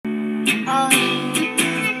Oh,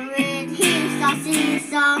 seesaw,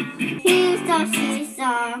 seesaw, seesaw,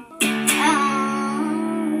 seesaw. Oh.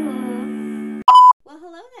 Well,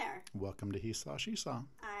 hello there. Welcome to He Saw, She Saw.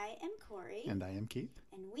 I am Corey. And I am Keith.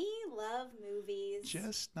 And we love movies.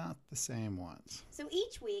 Just not the same ones. So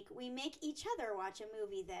each week we make each other watch a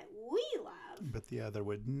movie that we love. But the other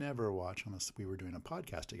would never watch unless we were doing a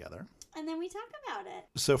podcast together. And then we talk about it.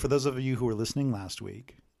 So for those of you who were listening last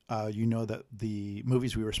week, you know that the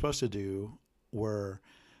movies we were supposed to do were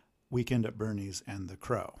Weekend at Bernie's and The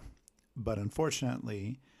Crow. But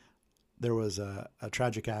unfortunately, there was a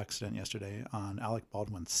tragic accident yesterday on Alec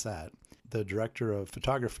Baldwin's set. The director of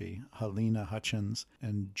photography, Helena Hutchins,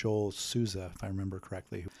 and Joel Souza, if I remember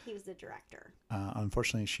correctly. He was the director.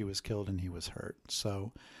 Unfortunately, she was killed and he was hurt.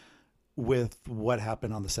 So with what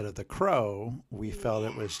happened on the set of The Crow, we felt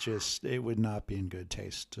it would not be in good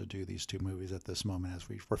taste to do these two movies at this moment as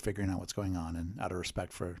we're figuring out what's going on, and out of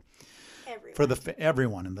respect for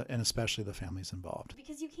everyone and especially the families involved.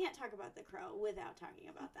 Because you can't talk about The Crow without talking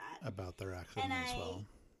about that. About their accident as well.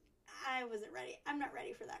 I wasn't ready. I'm not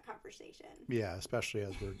ready for that conversation. Yeah, especially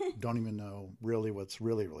as we don't even know really what's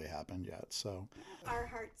really happened yet. So our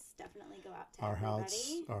hearts definitely go out to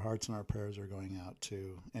everybody. Our hearts and our prayers are going out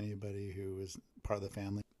to anybody who is part of the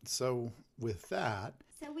family. So with that,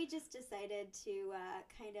 so we just decided to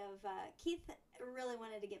Keith really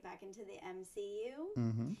wanted to get back into the MCU.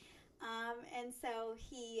 Mm-hmm. And so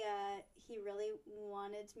he really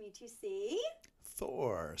wanted me to see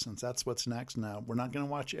Thor, since that's what's next. Now, we're not going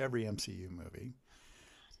to watch every MCU movie,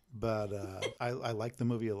 but I like the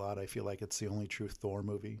movie a lot. I feel like it's the only true Thor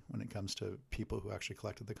movie when it comes to people who actually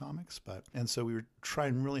collected the comics. And so we were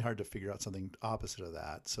trying really hard to figure out something opposite of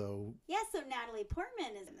that. So Natalie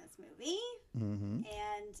Portman is in this movie, mm-hmm.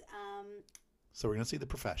 and so we're going to see The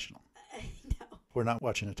Professional. No. We're not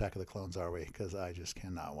watching Attack of the Clones, are we? Because I just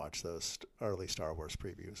cannot watch those early Star Wars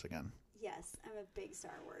previews again. Yes, I'm a big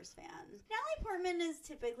Star Wars fan. Natalie Portman is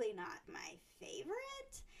typically not my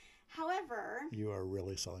favorite. However, you are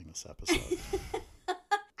really selling this episode.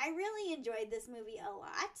 I really enjoyed this movie a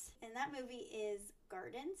lot, and that movie is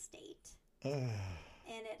Garden State. And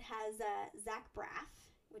it has Zach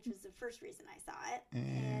Braff, which was the first reason I saw it.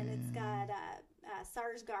 And it's got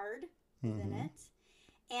Skarsgård is in it.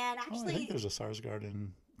 And actually, I think there's a Skarsgård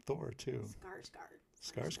in Thor too.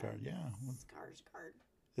 Skarsgård, yeah. Skarsgård.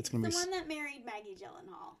 It's gonna be the one that married Maggie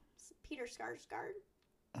Gyllenhaal. Peter Skarsgård.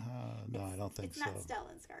 No, I don't think so. It's not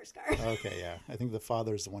Stellan Skarsgård. Okay, yeah. I think the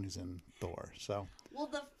father is the one who's in Thor. So. Well,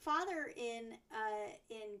 the father in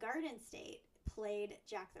Garden State played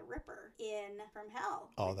Jack the Ripper in From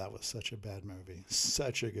Hell. Oh, that was such a bad movie.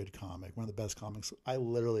 Such a good comic. One of the best comics. I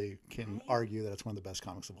literally can argue that it's one of the best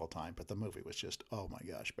comics of all time, but the movie was just, oh my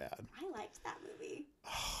gosh, bad. I liked that movie.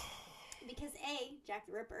 Because A, Jack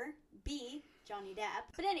the Ripper, B, Johnny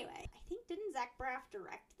Depp. But anyway, I think, didn't Zach Braff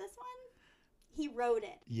direct this one? He wrote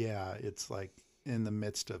it. Yeah, it's like in the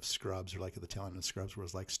midst of Scrubs, or like at the tail end of Scrubs, where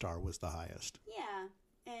it's like Star was the highest. Yeah.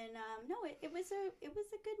 And it was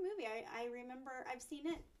a good movie. I remember I've seen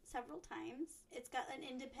it several times. It's got an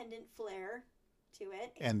independent flair to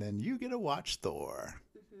it. And then you get to watch Thor.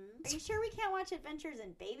 Mm-hmm. Are you sure we can't watch Adventures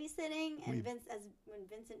in Babysitting and when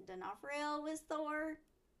Vincent D'Onofrio was Thor?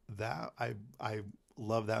 That I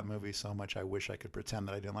love that movie so much. I wish I could pretend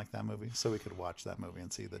that I didn't like that movie so we could watch that movie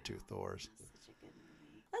and see the two Thors. That's such a good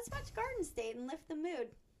movie. Let's watch Garden State and lift the mood.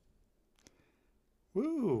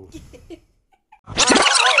 Woo!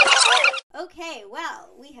 Okay, well,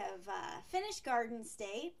 we have finished Garden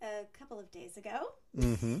State a couple of days ago.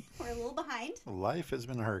 Mm-hmm. We're a little behind. Life has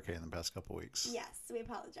been a hurricane the past couple weeks. Yes, we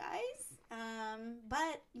apologize.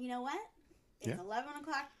 But you know what? It's 11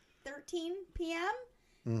 o'clock, 13 p.m.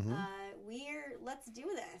 Mm-hmm. Let's do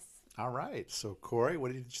this. All right. So, Corey,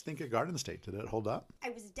 what did you think of Garden State? Did it hold up? I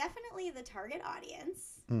was definitely the target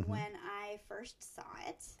audience mm-hmm. when I first saw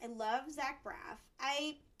it. I love Zach Braff.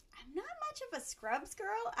 I'm not much of a Scrubs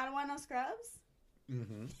girl. I don't want no Scrubs.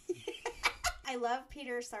 Mm-hmm. I love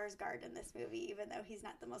Peter Sarsgaard in this movie, even though he's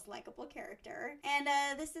not the most likable character. And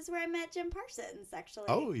this is where I met Jim Parsons, actually.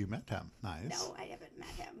 Oh, you met him. Nice. No, I haven't met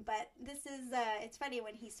him. But this is, it's funny,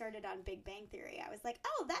 when he started on Big Bang Theory, I was like,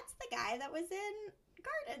 oh, that's the guy that was in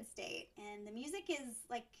Garden State. And the music is,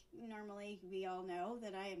 like, normally we all know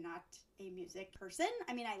that I am not a music person.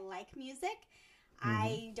 I mean, I like music. Mm-hmm.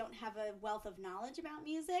 I don't have a wealth of knowledge about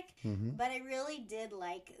music, mm-hmm. but I really did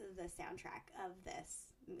like the soundtrack of this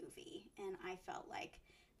movie, and I felt like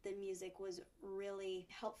the music was really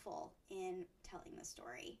helpful in telling the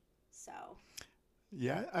story. So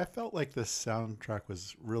yeah, I felt like the soundtrack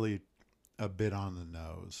was really a bit on the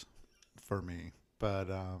nose for me, but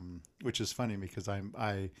which is funny because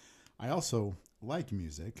I I also like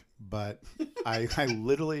music, but I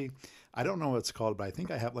literally, I don't know what it's called, but I think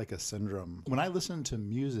I have like a syndrome. When I listen to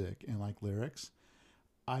music and like lyrics,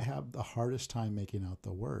 I have the hardest time making out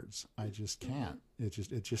the words. I just can't. It's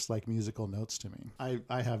just like musical notes to me.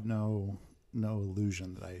 I have no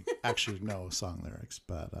illusion that I actually know song lyrics,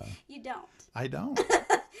 but You don't. I don't.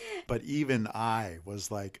 But even I was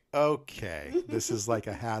like, okay, this is like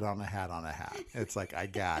a hat on a hat on a hat. It's like, I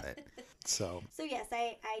got it. So yes,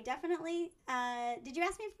 I definitely, did you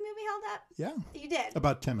ask me if the movie held up? yeah, You did.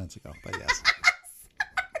 about 10 minutes ago, but yes.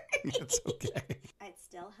 It's okay. It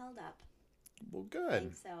still held up. Well, I good.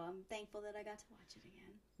 think so. I'm thankful that I got to watch it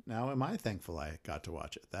again. Now, am I thankful I got to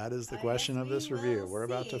watch it? That is the question of this review. We're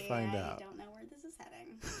about to find out. I don't know where this is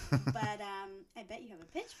heading, but I bet you have a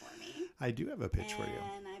pitch for me. I do have a pitch for you.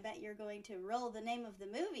 And I bet you're going to roll the name of the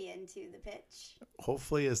movie into the pitch.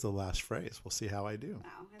 Hopefully is the last phrase. We'll see how I do.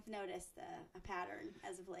 Wow, I've noticed a pattern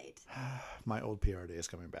as of late. My old PR day is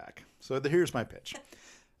coming back. So here's my pitch.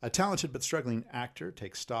 A talented but struggling actor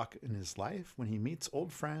takes stock in his life when he meets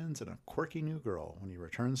old friends and a quirky new girl when he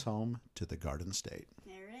returns home to the Garden State.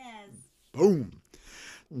 There it is. Boom.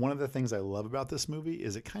 One of the things I love about this movie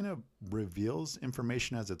is it kind of reveals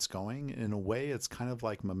information as it's going. In a way, it's kind of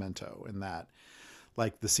like Memento in that,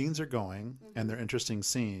 like, the scenes are going and they're interesting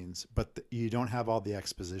scenes, but you don't have all the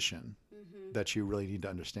exposition that you really need to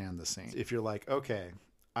understand the scene. If you're like, okay,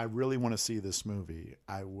 I really want to see this movie,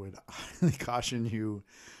 I would highly caution you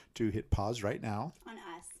to hit pause right now. On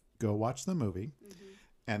us. Go watch the movie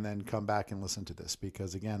and then come back and listen to this.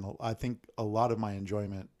 Because again, I think a lot of my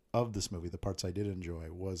enjoyment of this movie, the parts I did enjoy,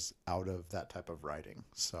 was out of that type of writing.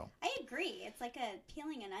 So I agree. It's like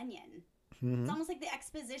peeling an onion. It's almost like the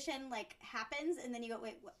exposition like happens and then you go,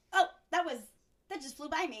 wait, what? Oh, that just flew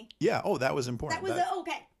by me. yeah. Oh, that was important. That was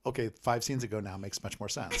okay. Okay, 5 scenes ago now makes much more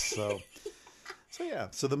sense. So So yeah,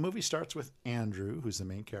 so the movie starts with Andrew, who's the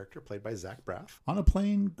main character, played by Zach Braff, on a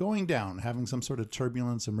plane going down, having some sort of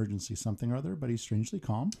turbulence, emergency, something or other, but he's strangely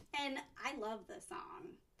calm. And I love the song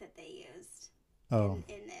that they used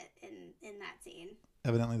in that scene.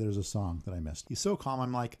 Evidently there's a song that I missed. He's so calm,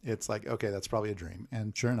 I'm like, it's like, okay, that's probably a dream.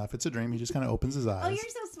 And sure enough, it's a dream. He just kind of opens his eyes. Oh, you're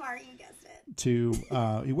so smart. You guessed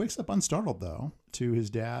it. He wakes up unstartled, though, to his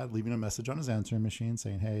dad leaving a message on his answering machine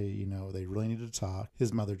saying, hey, they really need to talk.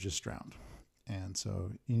 His mother just drowned. And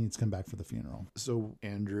so he needs to come back for the funeral. So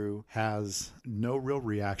Andrew has no real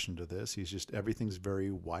reaction to this. He's just, everything's very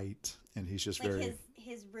white. And he's just like very...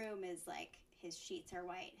 His room is like, his sheets are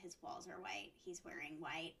white. His walls are white. He's wearing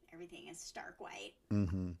white. Everything is stark white.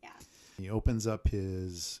 Mm-hmm. Yeah. He opens up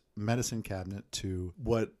his medicine cabinet to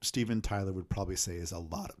what Steven Tyler would probably say is a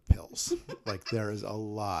lot of pills. Like there is a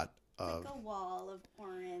lot of... Like a wall of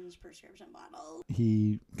orange prescription bottles.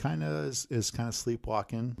 He kind of is kind of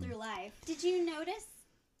sleepwalking through life. Did you notice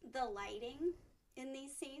the lighting in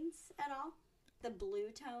these scenes at all? The blue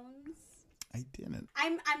tones? I didn't.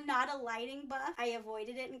 I'm not a lighting buff. I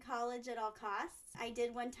avoided it in college at all costs. I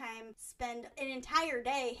did one time spend an entire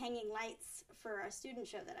day hanging lights for a student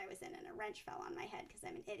show that I was in, and a wrench fell on my head because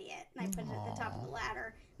I'm an idiot. And I put it at the top of the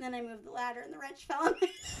ladder. And then I moved the ladder, and the wrench fell on my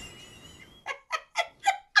head.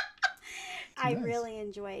 I really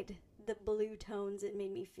enjoyed the blue tones. It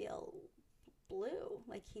made me feel blue,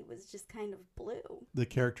 like he was just kind of blue. The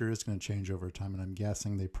character is going to change over time, and I'm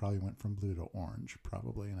guessing they probably went from blue to orange,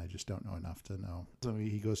 probably, and I just don't know enough to know. So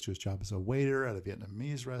he goes to his job as a waiter at a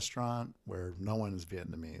Vietnamese restaurant where no one is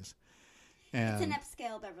Vietnamese. And it's an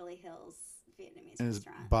upscale Beverly Hills Vietnamese and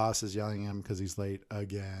restaurant. His boss is yelling at him because he's late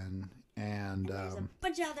again. And there's a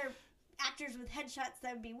bunch of other actors with headshots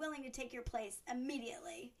that would be willing to take your place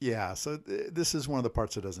immediately. Yeah, so this is one of the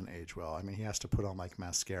parts that doesn't age well. I mean, he has to put on like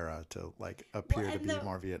mascara to like appear to be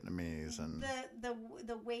more Vietnamese, and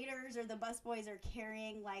the waiters or the busboys are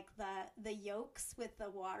carrying like the yolks with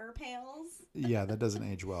the water pails. Yeah, that doesn't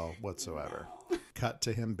age well whatsoever. No. Cut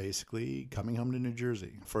to him basically coming home to New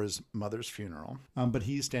Jersey for his mother's funeral, but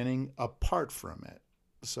he's standing apart from it.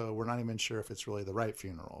 So we're not even sure if it's really the right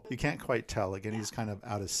funeral. You can't quite tell. Again, he's kind of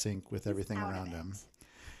out of sync with everything around him.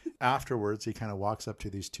 Afterwards, he kind of walks up to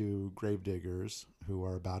these two gravediggers who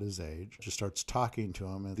are about his age, just starts talking to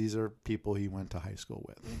him. And these are people he went to high school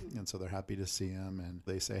with. Mm-hmm. And so they're happy to see him. And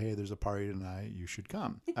they say, hey, there's a party tonight. You should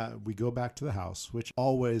come. We go back to the house, which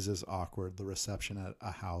always is awkward, the reception at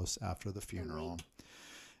a house after the funeral.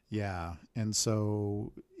 Yeah. And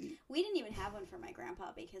so... We didn't even have one for my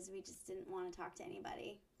grandpa because we just didn't want to talk to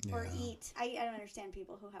anybody or eat. I don't understand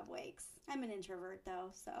people who have wakes. I'm an introvert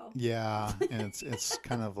though, so... Yeah, and it's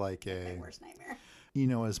kind of like my worst nightmare.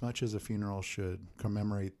 As much as a funeral should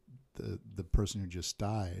commemorate the person who just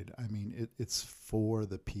died, I mean, it's for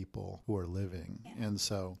the people who are living. Yeah. And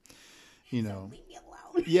so... you So know, leave me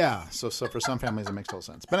alone. yeah. So for some families, it makes total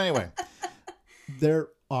sense. But anyway, they're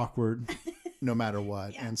awkward no matter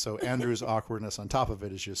what. Yeah. And so Andrew's awkwardness on top of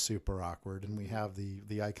it is just super awkward. And we have the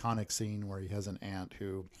iconic scene where he has an aunt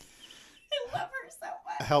who I love her so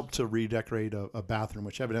much. helped to redecorate a bathroom,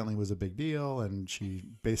 which evidently was a big deal. And she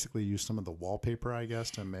basically used some of the wallpaper, I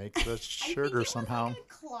guess, to make the shirt or somehow. I think it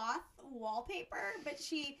was like a cloth wallpaper, but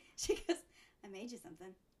she goes, I made you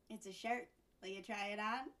something. It's a shirt. Will you try it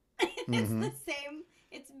on? It's the same.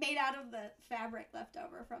 It's made out of the fabric left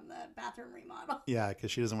over from the bathroom remodel. Yeah,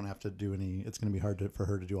 because she doesn't want to have to do any. It's going to be hard for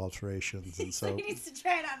her to do alterations, and So so he needs to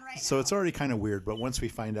try it on right so now. it's already kind of weird. But once we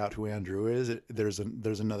find out who Andrew is, there's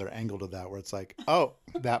another angle to that where it's like, oh,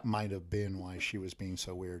 that might have been why she was being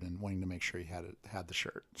so weird and wanting to make sure he had the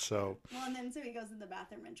shirt. So Well, and then so he goes in the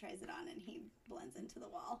bathroom and tries it on, and he blends into the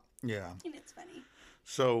wall, yeah, and it's funny.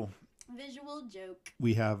 so Visual joke.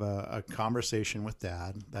 we have a conversation with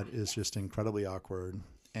Dad that is just incredibly awkward.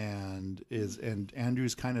 And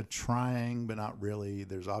Andrew's kind of trying, but not really.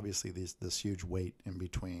 There's obviously this huge weight in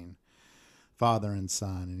between father and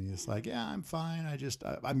son, and he's like, "Yeah, I'm fine.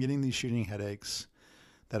 I'm getting these shooting headaches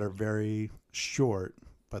that are very short,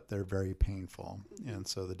 but they're very painful." And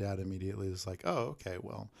so the dad immediately is like, "Oh, okay.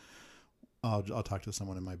 Well, I'll talk to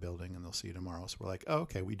someone in my building, and they'll see you tomorrow." So we're like, "Oh,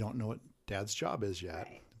 okay. We don't know what Dad's job is yet,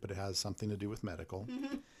 Right. but it has something to do with medical."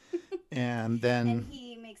 And then And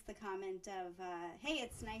he makes the comment of, hey,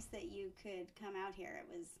 it's nice that you could come out here.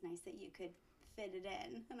 It was nice that you could fit it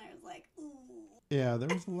in. And I was like, ooh. yeah, there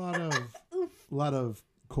was a lot of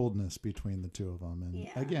coldness between the two of them, and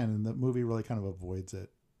Yeah. again, and the movie really kind of avoids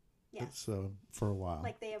it. Yes. So for a while,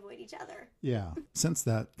 Like they avoid each other. yeah. Since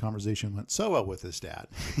that conversation went so well with his dad,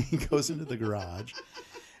 he goes into the garage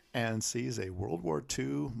and sees a World War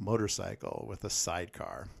II motorcycle with a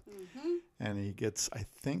sidecar. And he gets, I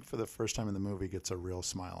think for the first time in the movie, gets a real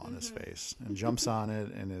smile on his face and jumps on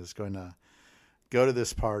it and is going to go to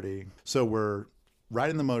this party. So we're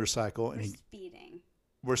riding the motorcycle and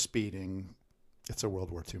we're speeding. It's a World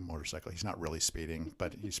War II motorcycle. He's not really speeding,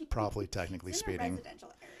 but he's probably technically It's in speeding. a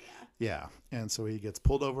residential area. Yeah. And so he gets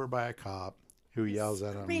pulled over by a cop who yells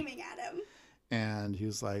at him. Screaming at him. And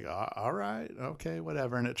he's like, all right, okay,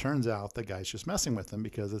 whatever. And it turns out the guy's just messing with him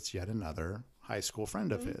because it's yet another high school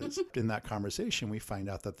friend of his. In that conversation, we find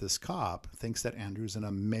out that this cop thinks that Andrew's an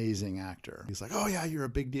amazing actor. He's like, oh, yeah, you're a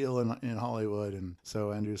big deal in Hollywood. And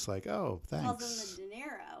so Andrew's like, oh, thanks. Calls him the De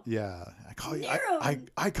Niro. Yeah, I call you. Niro.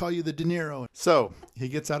 I call you the De Niro. So he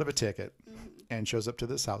gets out of a ticket and shows up to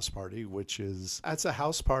this house party, it's a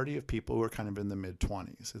house party of people who are kind of in the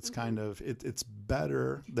mid-20s. It's kind of it's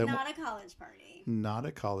better than Not a college party. not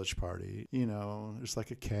a college party. You know, there's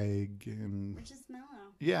like a keg and Which is mellow.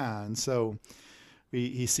 yeah, and so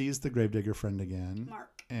he sees the gravedigger friend again,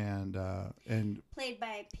 Mark. and Played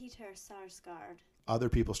by Peter Sarsgaard. other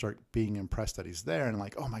people start being impressed that he's there and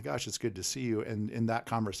like, oh my gosh, it's good to see you. And in that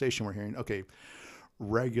conversation, we're hearing, okay,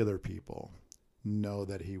 regular people know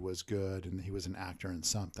that he was good and he was an actor in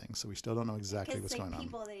something. So we still don't know exactly what's going on.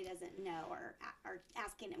 People that he doesn't know are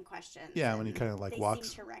asking him questions. Yeah, when he kind of like they walks.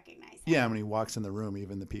 seem to recognize him. Yeah, when he walks in the room,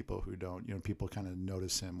 even the people who don't, people kind of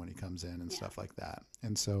notice him when he comes in and stuff like that.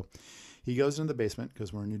 And so he goes into the basement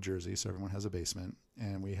because we're in New Jersey, so everyone has a basement.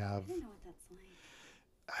 And we have. I don't know what that's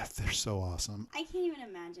like. They're so awesome. I can't even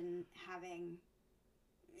imagine having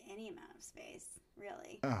any amount of space,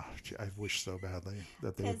 really. Oh, I wish so badly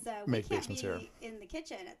that they Because would we make can't basements be here. in the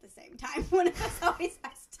kitchen at the same time. One of us always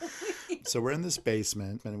has to leave. So we're in this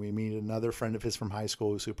basement and we meet another friend of his from high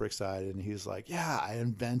school who's super excited. And he's like, yeah, I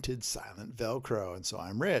invented silent Velcro. And so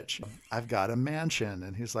I'm rich. I've got a mansion.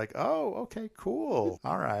 And he's like, oh, okay, cool.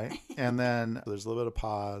 All right. And then there's a little bit of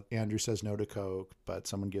pot. Andrew says no to Coke, but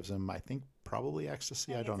someone gives him, I think, probably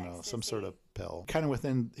ecstasy. I don't know. Some sort of pill. Kind of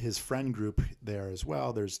within his friend group there as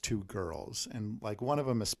well, there's two girls. And like one of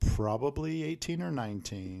them is probably 18 or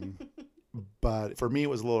 19. But for me, it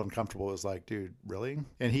was a little uncomfortable. It was like, dude, really?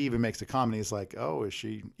 And he even makes a comment. He's like, oh, is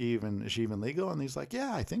she even legal? And he's like,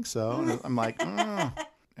 yeah, I think so. And I'm like,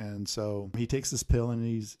 And so he takes this pill and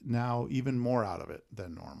he's now even more out of it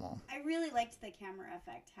than normal. I really liked the camera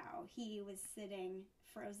effect, how he was sitting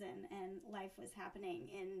frozen and life was happening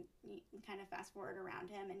and kind of fast forward around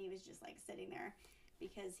him and he was just like sitting there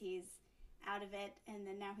because he's out of it and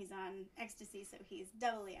then now he's on ecstasy, so he's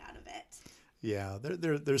doubly out of it. Yeah,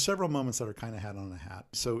 there's several moments that are kind of hat on a hat.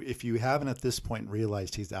 So if you haven't at this point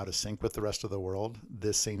realized he's out of sync with the rest of the world,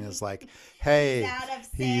 this scene is like, hey,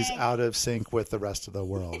 he's out of sync with the rest of the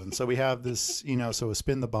world. And so we have this, so a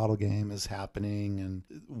spin the bottle game is happening and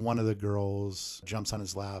one of the girls jumps on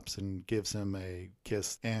his laps and gives him a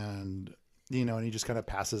kiss and, and he just kind of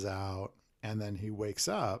passes out. And then he wakes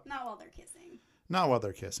up. Not while they're kissing. Not while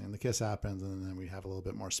they're kissing. The kiss happens, and then we have a little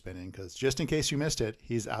bit more spinning because just in case you missed it,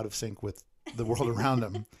 he's out of sync with the world around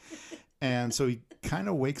him. And so he kind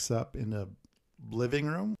of wakes up in a living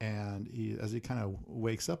room, and as he kind of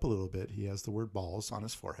wakes up a little bit, he has the word balls on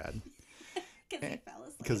his forehead.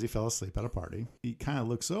 Because he fell asleep at a party. He kind of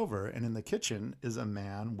looks over, and in the kitchen is a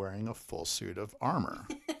man wearing a full suit of armor.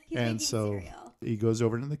 And so he goes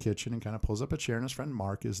over into the kitchen and kind of pulls up a chair, and his friend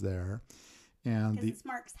Mark is there. And it's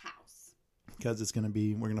Mark's house. Because it's going to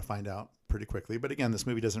be, we're going to find out pretty quickly. But again, this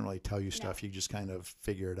movie doesn't really tell you stuff. No. You just kind of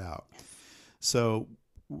figure it out. Yes. So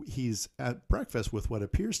he's at breakfast with what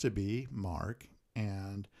appears to be Mark,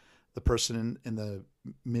 and the person in the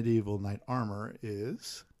medieval knight armor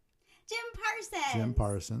is Jim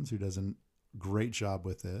Parsons, who does a great job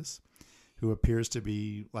with this, who appears to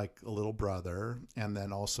be like a little brother, and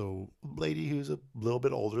then also a lady who's a little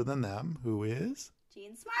bit older than them, who is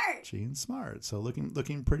Jean Smart. So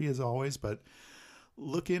looking pretty as always, but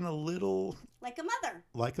looking a little like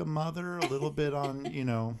a mother, a little bit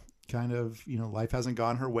on, kind of, life hasn't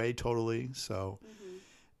gone her way totally. So,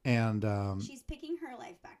 and she's picking her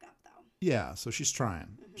life back up though. Yeah. So she's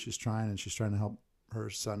trying, she's trying to help her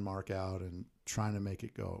son Mark out and trying to make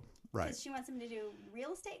it go right. She wants him to do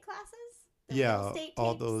real estate classes.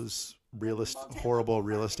 All those horrible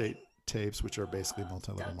real estate tapes, which are basically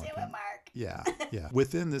multi-level marketing. Do it, Mark. Yeah.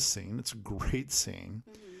 Within this scene, it's a great scene.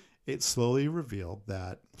 It slowly revealed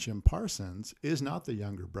that Jim Parsons is not the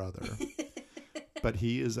younger brother, but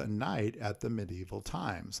he is a knight at the medieval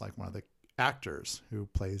times, like one of the actors who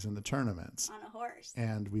plays in the tournaments. On a horse.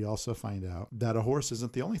 And we also find out that a horse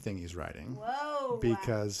isn't the only thing he's riding. Whoa.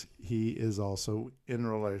 Because he is also in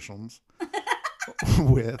relations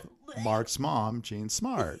with Mark's mom, Jean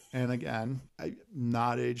Smart. And again,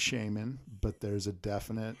 not age shaming, but there's a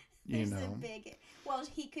definite, well,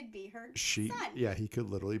 he could be her son. Yeah, he could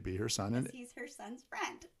literally be her son. And he's her son's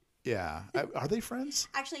friend. Yeah. Are they friends?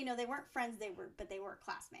 Actually, no, they weren't friends. But they were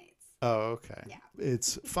classmates. Oh, okay. Yeah.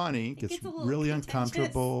 It's funny. It gets really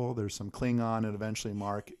uncomfortable. There's some Klingon, and eventually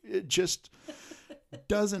Mark. It just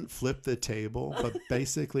doesn't flip the table, but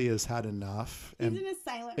basically has had enough. He's in a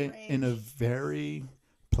silent rage. In a very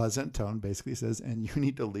pleasant tone, basically says, and you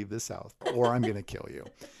need to leave this house or I'm going to kill you.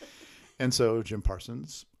 And so Jim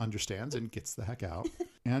Parsons understands and gets the heck out.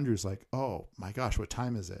 Andrew's like, oh my gosh, what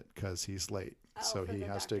time is it? Because he's late. So he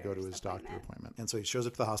has to go to his doctor appointment. And so he shows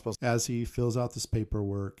up to the hospital. As he fills out this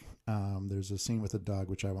paperwork, there's a scene with a dog,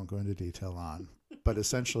 which I won't go into detail on. But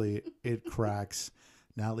essentially, it cracks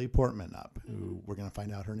Natalie Portman up, who we're going to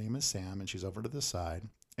find out her name is Sam, and she's over to the side.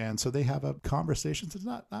 And so they have a conversation. So it's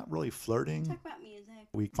not really flirting. Talk about music.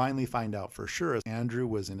 We finally find out for sure Andrew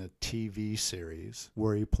was in a TV series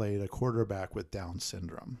where he played a quarterback with Down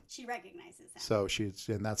syndrome. She recognizes that. So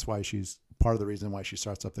and that's why she's part of the reason why she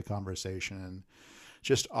starts up the conversation, and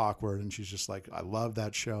just awkward. And she's just like, I love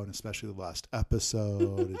that show, and especially the last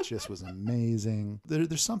episode. It just was amazing.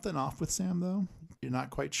 There's something off with Sam, though. You're not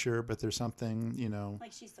quite sure, but there's something,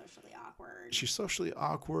 Like she's socially awkward. She's socially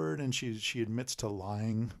awkward, and she admits to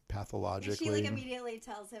lying pathologically. She immediately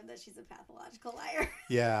tells him that she's a pathological liar.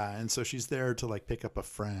 Yeah, and so she's there to pick up a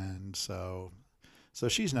friend. So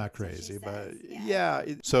she's not crazy, but yeah.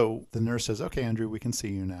 So the nurse says, "Okay, Andrew, we can see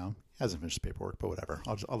you now." Hasn't finished the paperwork, but whatever.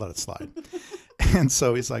 I'll let it slide. And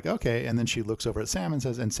so he's like, okay. And then she looks over at Sam and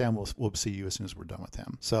says, and Sam will see you as soon as we're done with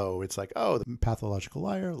him. So it's like, oh, the pathological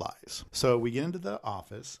liar lies. So we get into the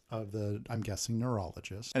office of I'm guessing,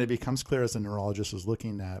 neurologist. And it becomes clear as the neurologist is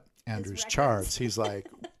looking at Andrew's charts. He's like,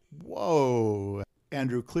 whoa.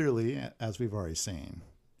 Andrew clearly, as we've already seen,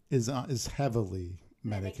 is heavily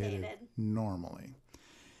medicated normally.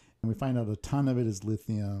 And we find out a ton of it is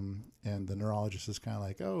lithium, and the neurologist is kind of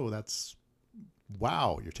like, oh,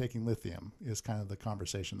 wow, you're taking lithium, is kind of the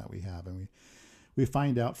conversation that we have. And we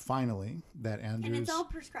find out finally that Andrew's... And it's all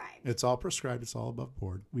prescribed. It's all prescribed. It's all above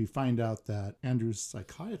board. We find out that Andrew's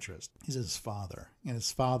psychiatrist is his father, and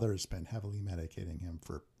his father has been heavily medicating him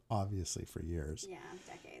obviously for years. Yeah,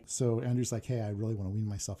 decades. So Andrew's like, hey, I really want to wean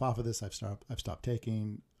myself off of this. I've stopped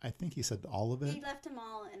taking, I think he said all of it. He left them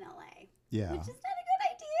all in LA. Yeah. Which is not a good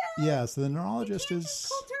idea. Yeah, so the neurologist is just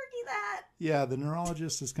cold turkey that. Yeah, the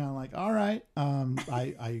neurologist is kind of like, all right,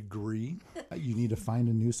 I agree. You need to find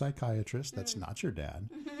a new psychiatrist. That's not your dad.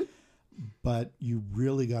 But you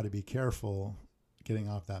really got to be careful getting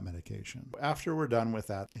off that medication. After we're done with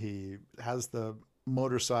that, he has the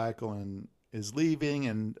motorcycle and is leaving,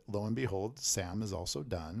 and lo and behold, Sam is also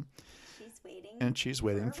done. She's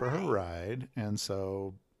waiting for her ride. And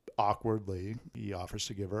so awkwardly, he offers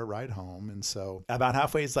to give her a ride home. And so about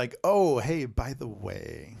halfway, he's like, oh, hey, by the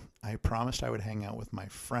way, I promised I would hang out with my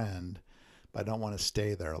friend but I don't want to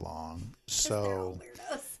stay there long. 'Cause they're all So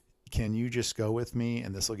weirdos. can you just go with me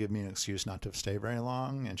and this will give me an excuse not to stay very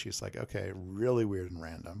long? And she's like, okay, really weird and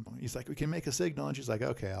random. He's like, we can make a signal. And she's like,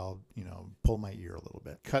 okay, I'll, pull my ear a little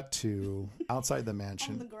bit. Cut to outside the On the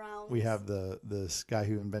mansion. ground. We have this guy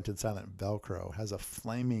who invented silent Velcro has a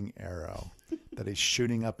flaming arrow that he's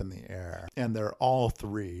shooting up in the air. And they're all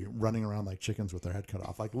three running around like chickens with their head cut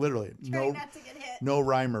off. Like literally Trying not to get hit. no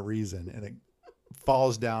rhyme or reason. And it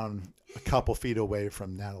falls down a couple feet away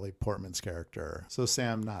from Natalie Portman's character. So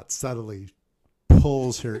Sam not subtly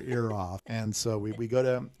pulls her ear off. And so we go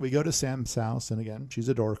to Sam's house, and again, she's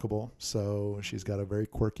adorable. So she's got a very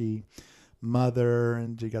quirky mother,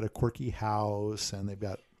 and she got a quirky house, and they've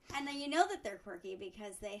got. And then you know that they're quirky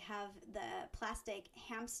because they have the plastic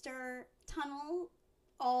hamster tunnel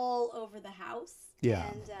all over the house. Yeah.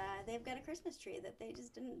 And they've got a Christmas tree that they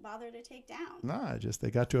just didn't bother to take down. No, just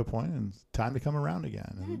they got to a point and it's time to come around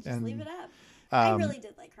again. Yeah, And, just leave it up. I really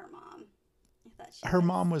did like her mom. I thought her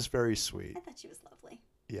mom was very sweet. I thought she was lovely.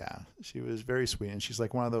 Yeah, she was very sweet, and she's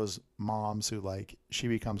like one of those moms who like she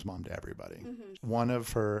becomes mom to everybody. Mm-hmm. One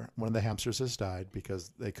of the hamsters has died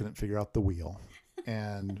because they couldn't figure out the wheel,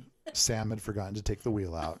 and Sam had forgotten to take the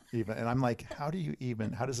wheel out. And I'm like, how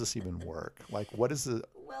does this even work? Like, what is the?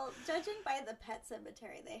 Well, judging by the pet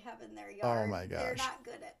cemetery they have in their yard, Oh my gosh, they're not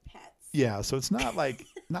good at pets. Yeah, so it's not like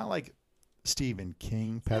Stephen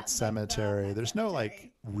King Pet not Cemetery. like Pet There's no like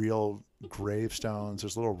Cemetery. real gravestones.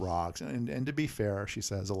 There's little rocks. And to be fair, she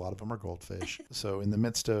says a lot of them are goldfish. So in the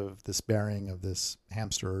midst of this burying of this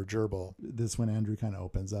hamster or gerbil, this when Andrew kind of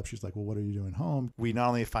opens up. She's like, well, what are you doing home? We not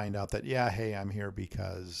only find out that, yeah, hey, I'm here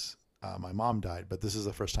because my mom died, but this is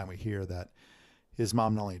the first time we hear that his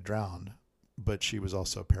mom not only drowned, but she was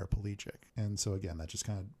also paraplegic. And so again,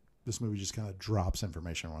 this movie just kind of drops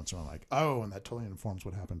information once in a while, like, oh, and that totally informs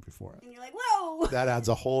what happened before it. And you're like, whoa! That adds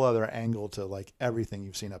a whole other angle to like everything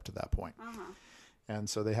you've seen up to that point. Uh-huh. And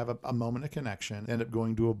so they have a moment of connection, end up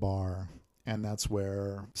going to a bar, and that's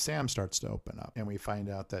where Sam starts to open up. And we find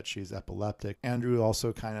out that she's epileptic. Andrew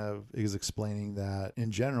also kind of is explaining that in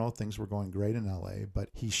general, things were going great in LA, but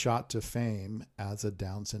he shot to fame as a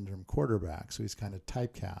Down syndrome quarterback. So he's kind of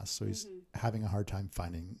typecast. So he's having a hard time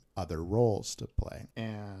finding other roles to play.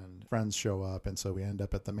 And friends show up. And so we end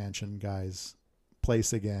up at the mansion guy's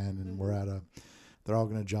place again. And they're all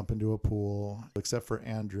going to jump into a pool, except for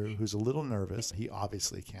Andrew, who's a little nervous. He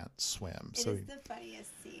obviously can't swim. It is the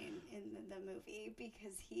funniest scene in the movie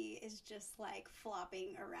because he is just like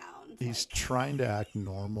flopping around. He's like, trying to act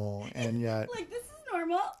normal, and yet like, this is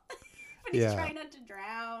normal. But he's Yeah. trying not to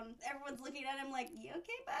drown. Everyone's looking at him like, you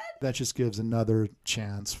okay, bud? that just gives another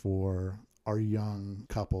chance for our young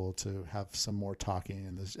couple to have some more talking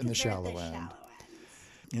in the 'Cause they're shallow at the end. shallow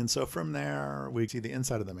ends. And so from there, we see the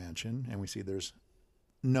inside of the mansion, and we see there's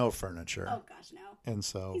no furniture. Oh, gosh, no. And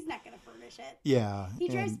so, He's not going to furnish it. yeah. He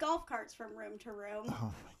drives and- golf carts from room to room,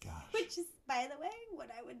 Oh my gosh. which is, by the way, what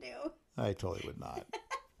I would do. I totally would not.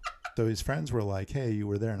 So his friends were like, hey, you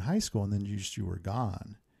were there in high school, and then you were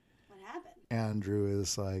gone. What happened? Andrew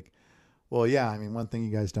is like, well, yeah, I mean, one thing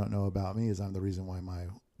you guys don't know about me is I'm the reason why my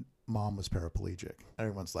mom was paraplegic.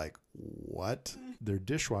 Everyone's like, what? Their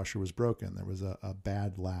dishwasher was broken. There was a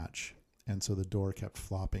bad latch. And so the door kept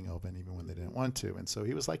flopping open even when they didn't want to. And so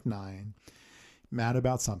he was like 9, mad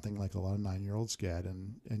about something like a lot of 9-year-olds get,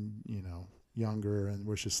 and younger, and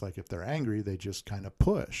was just like, if they're angry, they just kind of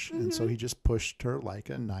push. And so he just pushed her like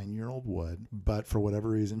a 9-year-old would. But for whatever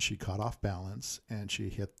reason, she caught off balance and she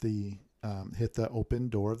hit the open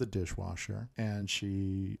door of the dishwasher, and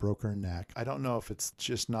she broke her neck. I don't know if it's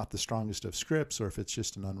just not the strongest of scripts or if it's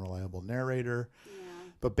just an unreliable narrator. Yeah.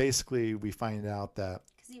 But basically, we find out that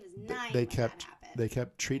Because he was 9 they when kept that happened. they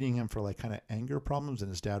kept treating him for like kind of anger problems, and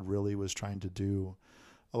his dad really was trying to do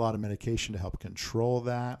a lot of medication to help control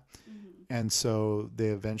that. And so they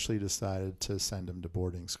eventually decided to send him to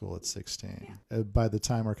boarding school at 16. By the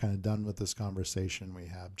time we're kind of done with this conversation, we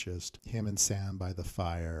have just him and Sam by the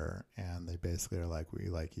fire, and they basically are like, we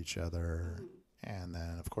like each other. And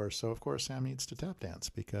then, of course, Sam needs to tap dance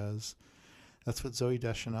because that's what Zooey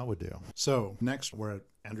Deschanel would do. So next, we're at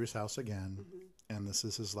Andrew's house again, and this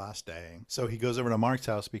is his last day. So he goes over to Mark's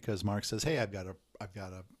house because Mark says, hey, I've got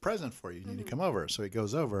a present for you. You need to come over. So he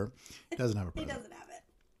goes over. He doesn't have a He present. doesn't have it.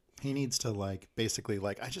 He needs to basically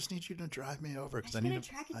I just need you to drive me over because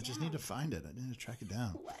I just need to find it. I need to track it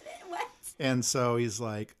down. What? And so he's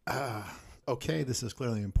like, okay, this is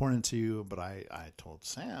clearly important to you, but I told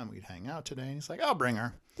Sam we'd hang out today. And he's like, I'll bring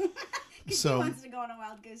her. Because he wants to go on a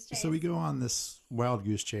wild goose chase. So we go on this wild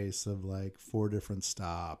goose chase of like 4 different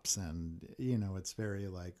stops, and it's very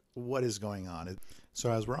like, what is going on?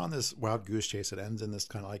 So as we're on this wild goose chase, it ends in this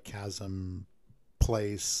kind of like chasm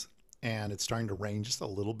place, and it's starting to rain just a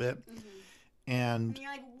little bit. Mm-hmm. And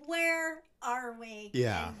you're like, where are we?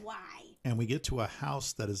 Yeah. And why? And we get to a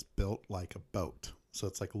house that is built like a boat. So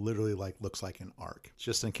it's like literally like looks like an ark.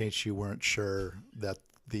 Just in case you weren't sure that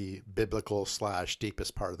the biblical /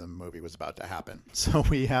 deepest part of the movie was about to happen. So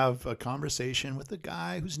we have a conversation with a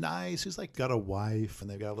guy who's nice, who's like got a wife and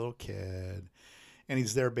they've got a little kid. And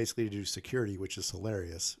he's there basically to do security, which is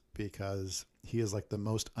hilarious because he is like the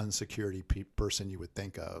most unsecurity person you would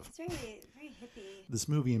think of. It's very, very hippie. This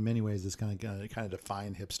movie, in many ways, is kind of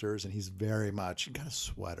define hipsters, and he's very much got a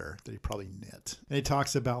sweater that he probably knit. And he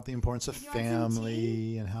talks about the importance of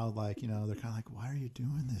family and how, like, they're kind of like, "Why are you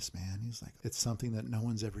doing this, man?" He's like, "It's something that no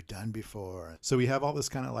one's ever done before." So we have all this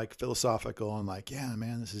kind of like philosophical and like, "Yeah,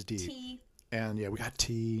 man, this is deep." Tea. And yeah, we got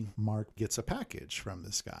tea. Mark gets a package from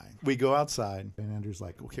this guy. We go outside, and Andrew's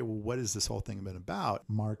like, "Okay, well, what is this whole thing been about?"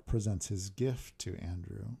 Mark presents his gift to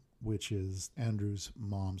Andrew, which is Andrew's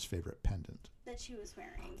mom's favorite pendant that she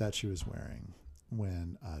was wearing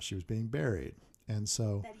when she was being buried. And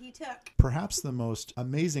so that he took. Perhaps the most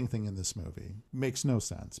amazing thing in this movie makes no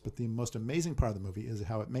sense, but the most amazing part of the movie is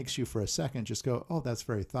how it makes you for a second just go, "Oh, that's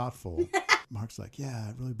very thoughtful." Mark's like, "Yeah,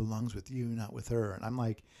 it really belongs with you, not with her." And I'm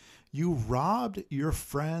like, you robbed your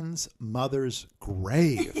friend's mother's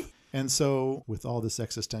grave. And so with all this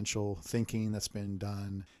existential thinking that's been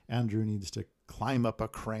done, Andrew needs to climb up a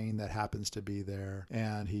crane that happens to be there,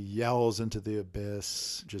 and he yells into the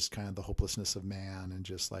abyss, just kind of the hopelessness of man, and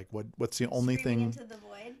just like what's the only Screaming thing into the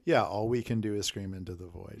void. Yeah, all we can do is scream into the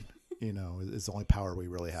void. It's the only power we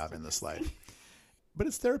really have in this life. But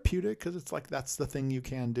it's therapeutic because it's like that's the thing you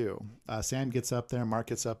can do. Sam gets up there, Mark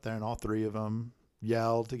gets up there, and all 3 of them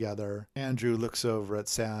yell together. Andrew looks over at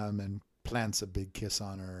Sam and plants a big kiss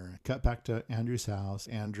on her. Cut back to Andrew's house.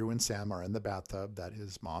 Andrew and Sam are in the bathtub that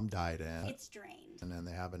his mom died in. It's drained. And then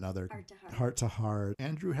they have another heart to heart.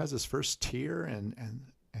 Andrew has his first tear, and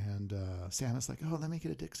Sam is like, "Oh, let me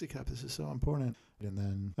get a Dixie cup. This is so important." And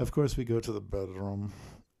then, of course, we go to the bedroom,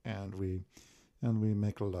 and we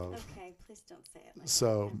make love. Okay, please don't say it like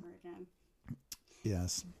so, that ever again.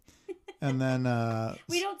 Yes. And then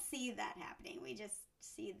we don't see that happening. We just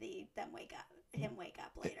see him wake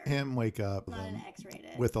up later. Him wake up. Not an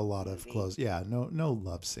X-rated with a lot of clothes. Yeah, no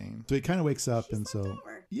love scene. So he kind of wakes up. She's and so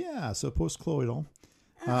over. Yeah, so post-coital.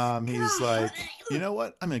 He's like, "You know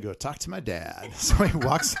what? I'm going to go talk to my dad." So he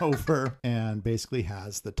walks over and basically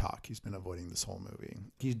has the talk he's been avoiding this whole movie.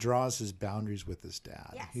 He draws his boundaries with his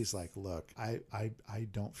dad. Yes. He's like, "Look, I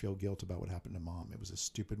don't feel guilt about what happened to Mom. It was a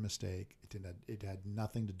stupid mistake. It had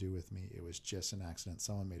nothing to do with me. It was just an accident.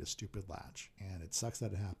 Someone made a stupid latch. And it sucks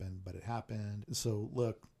that it happened, but it happened. So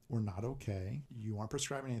look, we're not okay. You aren't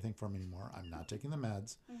prescribing anything for me anymore. I'm not taking the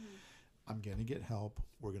meds. Mm-hmm. I'm going to get help.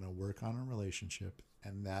 We're going to work on a relationship.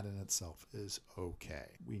 And that in itself is okay.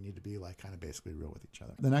 We need to be like kind of basically real with each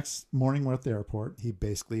other." The next morning we're at the airport. He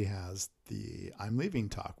basically has the "I'm leaving"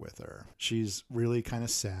 talk with her. She's really kind of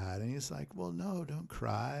sad. And he's like, "Well, no, don't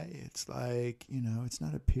cry. It's like, it's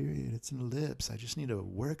not a period. It's an ellipse. I just need to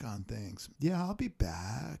work on things. Yeah, I'll be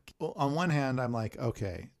back." Well, on one hand, I'm like,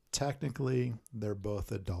 okay, technically they're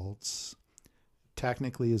both adults.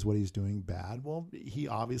 Technically, is what he's doing bad? Well, he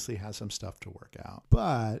obviously has some stuff to work out,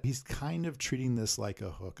 but he's kind of treating this like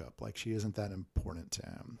a hookup, like she isn't that important to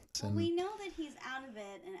him. Well, we know that he's out of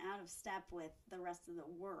it and out of step with the rest of the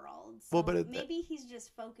world. So well, but maybe he's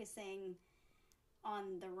just focusing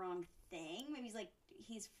on the wrong thing. Maybe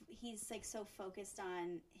he's like so focused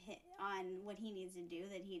on what he needs to do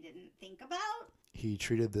that he didn't think about. He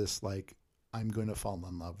treated this like, "I'm going to fall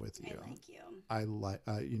in love with you. I like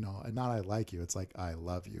you. Not I like you. It's like, I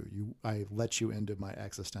love you. I let you into my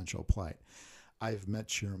existential plight. I've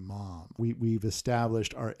met your mom. We've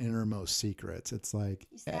established our innermost secrets." It's like,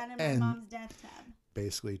 you sat in my mom's death tub.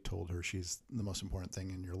 Basically told her she's the most important thing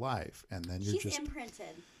in your life. And then she's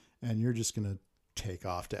imprinted. And you're just going to take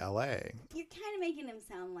off to LA. You're kind of making him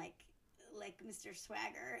sound like Mr.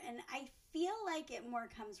 Swagger. And I feel like it more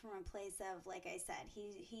comes from a place of, like I said,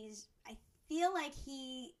 I feel like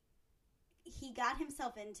he got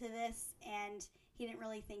himself into this and he didn't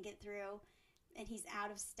really think it through, and he's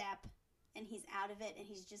out of step and he's out of it, and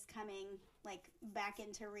he's just coming like back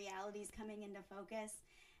into reality. He's coming into focus,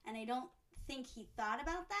 and I don't think he thought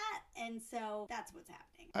about that, and so that's what's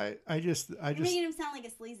happening. You're making him sound like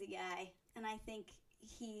a sleazy guy, and I think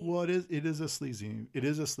well, it is a sleazy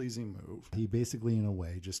move. He basically, in a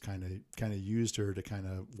way, just kind of used her to kind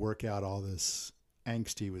of work out all this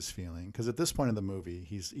angst he was feeling. Because at this point in the movie,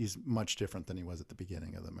 he's much different than he was at the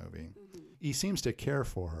beginning of the movie. Mm-hmm. He seems to care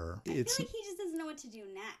for her. I feel like he just doesn't know what to do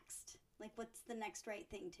next. Like, what's the next right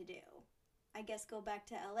thing to do? I guess go back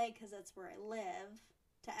to LA because that's where I live,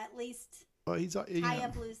 to at least tie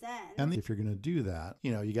up loose ends. And if you're going to do that,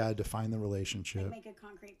 you got to define the relationship. Like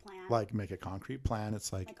make a concrete plan.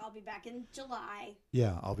 It's like I'll be back in July.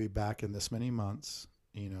 Yeah, I'll be back in this many months,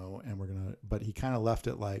 and we're going to, but he kind of left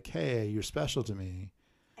it like, hey, you're special to me.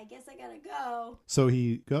 I guess I gotta go. So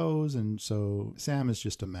he goes, and so Sam is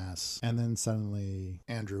just a mess. And then suddenly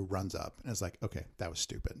Andrew runs up and is like, okay, that was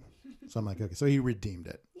stupid. So I'm like, okay, so he redeemed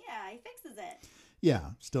it. Yeah, he fixes it. Yeah,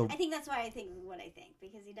 still. I think that's why I think what I think,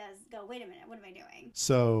 because he does go, wait a minute, what am I doing?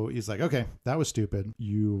 So he's like, okay, that was stupid.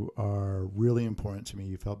 You are really important to me.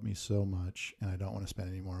 You've helped me so much, and I don't want to spend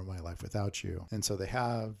any more of my life without you. And so they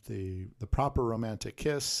have the proper romantic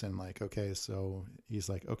kiss, and like, okay, so he's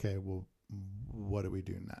like, okay, well, what do we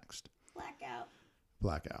do next?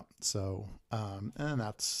 Blackout. So, and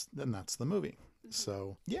that's the movie.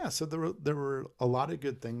 So yeah, so there were a lot of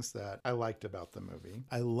good things that I liked about the movie.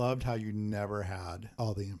 I loved how you never had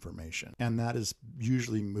all the information, and that is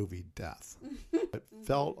usually movie death. It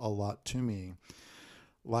felt a lot to me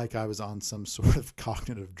like I was on some sort of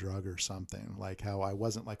cognitive drug or something, like how I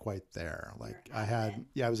wasn't like quite there. Like I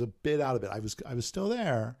was a bit out of it. I was still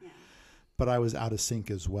there. Yeah. But I was out of sync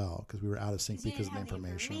as well, because we were out of sync because of the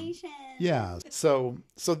information. Yeah. So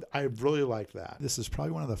I really liked that. This is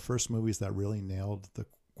probably one of the first movies that really nailed the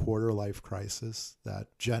quarter life crisis that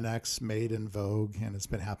Gen X made in vogue, and it's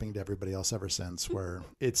been happening to everybody else ever since, where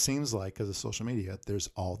it seems like, because of social media, there's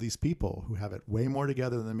all these people who have it way more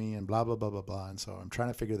together than me and blah, blah, blah, blah, blah. And so I'm trying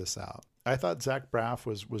to figure this out. I thought Zach Braff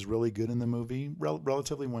was really good in the movie,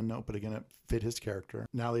 relatively one note, but again, it fit his character.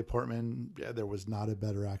 Natalie Portman, there was not a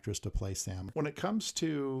better actress to play Sam. When it comes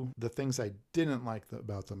to the things I didn't like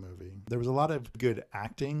about the movie, there was a lot of good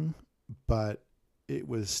acting, but it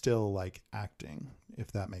was still like acting,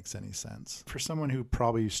 if that makes any sense. For someone who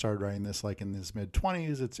probably started writing this like in his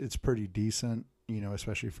mid-20s, it's pretty decent,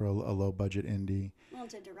 especially for a low budget indie. Well,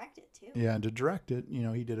 to direct it too. Yeah, and to direct it,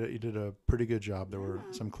 he did a pretty good job. There were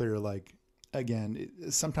some clear, like, again,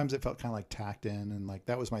 sometimes it felt kind of like tacked in, and like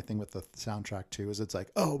that was my thing with the soundtrack too. Is it's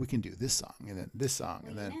like, oh, we can do this song and then this song,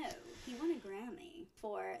 and then he won a Grammy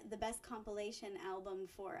for the best compilation album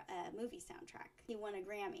for a movie soundtrack. He won a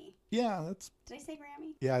Grammy. Yeah, Did I say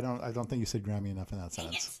Grammy? Yeah, I don't think you said Grammy enough in that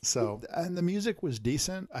sentence. So, and the music was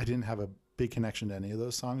decent. I didn't have a big connection to any of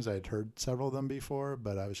those songs. I had heard several of them before,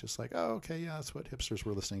 but I was just like, oh, okay, yeah, that's what hipsters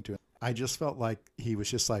were listening to. I just felt like he was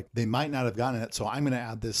just like, they might not have gotten it, so I'm going to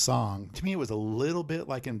add this song. To me, it was a little bit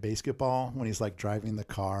like in Basketball when he's like driving the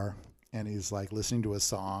car and he's like listening to a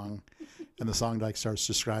song, and the song like starts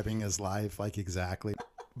describing his life like exactly.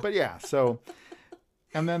 But yeah, so,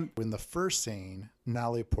 and then in the first scene,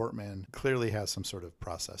 Natalie Portman clearly has some sort of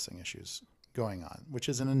processing issues going on, which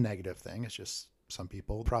isn't a negative thing. It's just some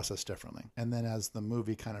people process differently. And then as the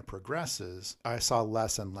movie kind of progresses, I saw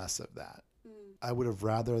less and less of that. I would have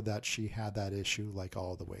rather that she had that issue like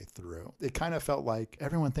all the way through. It kind of felt like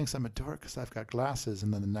everyone thinks I'm a dork because I've got glasses,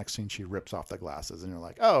 and then the next scene she rips off the glasses and you're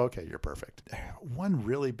like, oh, okay, you're perfect. One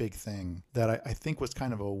really big thing that I think was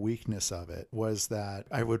kind of a weakness of it was that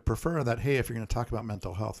I would prefer that, hey, if you're going to talk about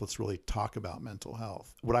mental health, let's really talk about mental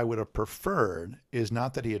health. What I would have preferred is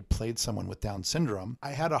not that he had played someone with Down syndrome.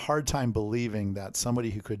 I had a hard time believing that somebody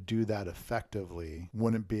who could do that effectively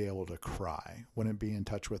wouldn't be able to cry, wouldn't be in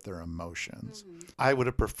touch with their emotions. I would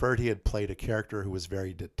have preferred he had played a character who was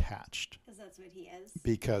very detached. Because that's what he is.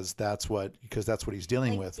 Because that's what he's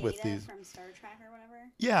dealing like with Data with these from Star Trek or whatever.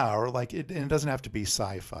 Yeah, or like it, and it doesn't have to be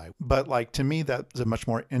sci-fi. But like to me that's a much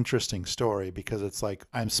more interesting story, because it's like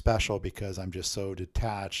I'm special because I'm just so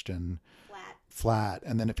detached and flat.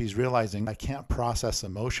 And then if he's realizing I can't process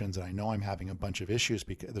emotions and I know I'm having a bunch of issues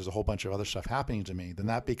because there's a whole bunch of other stuff happening to me, then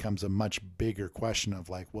that becomes a much bigger question of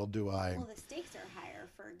like, well, the stakes are higher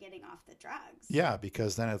for getting off the drugs. Yeah,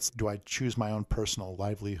 because then it's, do I choose my own personal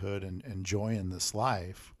livelihood and joy in this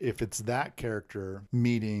life? If it's that character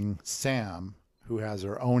meeting Sam, who has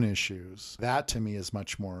her own issues, that to me is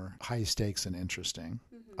much more high stakes and interesting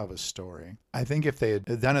of a story. I think if they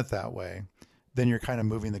had done it that way, then you're kind of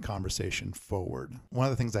moving the conversation forward. One of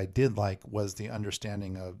the things I did like was the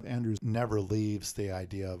understanding of Andrew never leaves the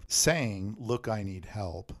idea of saying, look, I need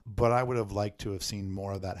help. But I would have liked to have seen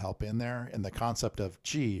more of that help in there, and the concept of,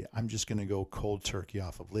 gee, I'm just going to go cold turkey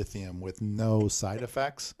off of lithium with no side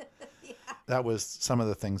effects. that was some of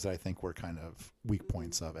the things that I think were kind of weak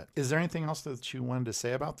points of it. Is there anything else that you wanted to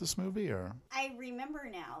say about this movie? Or I remember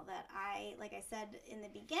now that like I said in the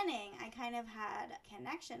beginning, I kind of had a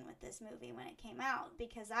connection with this movie when it came out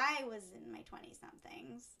because I was in my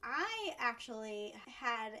 20-somethings. I actually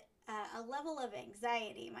had a level of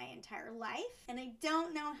anxiety my entire life, and I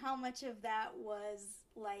don't know how much of that was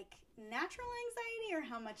like natural anxiety or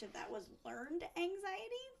how much of that was learned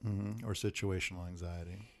anxiety. Or situational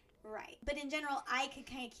anxiety. Right. But in general, I could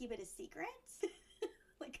kind of keep it a secret.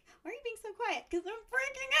 Like, why are you being so quiet? Because I'm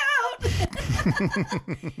freaking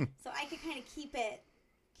out. So I could kind of keep it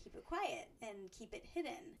quiet and keep it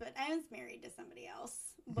hidden. But I was married to somebody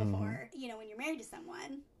else before. You know, when you're married to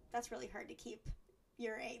someone, that's really hard to keep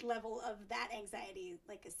your level of that anxiety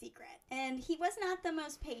like a secret. And he was not the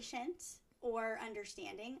most patient or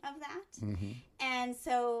understanding of that. And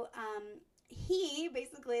so he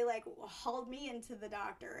basically like hauled me into the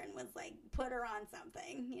doctor and was like, put her on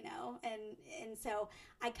something, you know? And so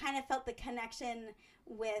I kind of felt the connection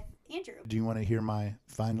with Andrew. Do you want to hear my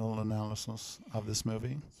final analysis of this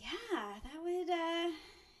movie? Yeah, that would that'd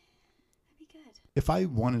be good. If I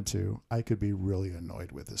wanted to, I could be really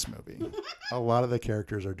annoyed with this movie. A lot of the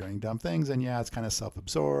characters are doing dumb things, and yeah, it's kind of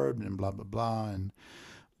self-absorbed and blah, blah, blah.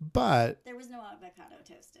 But there was no avocado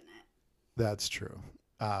toast in it. That's true.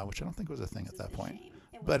 Which I don't think was a thing at that point.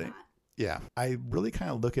 It was not. Yeah, I really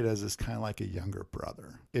kind of look at it as this kind of like a younger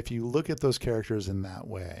brother. If you look at those characters in that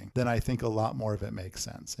way, then I think a lot more of it makes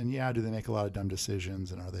sense. And yeah, do they make a lot of dumb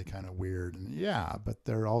decisions and are they kind of weird? And yeah, but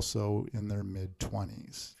they're also in their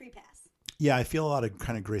mid-20s. Free pass. Yeah, I feel a lot of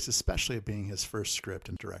kind of grace, especially it being his first script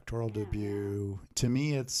and directorial debut. Yeah. To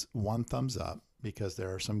me, it's 1 thumbs up because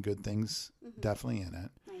there are some good things definitely in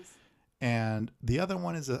it. Nice. And the other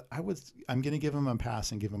one is I'm going to give him a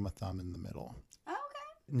pass and give him a thumb in the middle. Oh,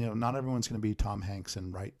 okay. You know, not everyone's going to be Tom Hanks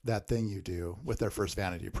and write That Thing You Do with their first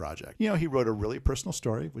vanity project. You know, he wrote a really personal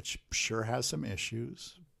story, which sure has some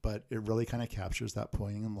issues, but it really kind of captures that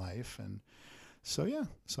point in life. And so, yeah,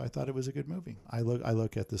 so I thought it was a good movie. I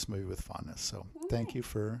look at this movie with fondness. So thank you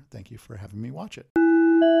for having me watch it.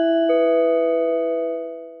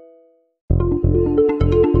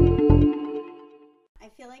 I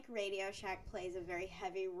feel like Radio Shack plays a very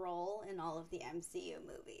heavy role in all of the MCU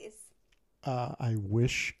movies. I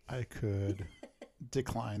wish I could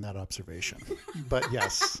decline that observation. But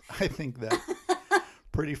yes, I think that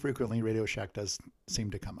pretty frequently Radio Shack does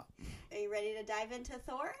seem to come up. Are you ready to dive into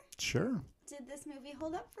Thor? Sure. Did this movie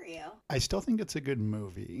hold up for you? I still think it's a good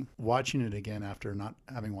movie. Watching it again after not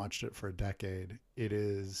having watched it for a decade, it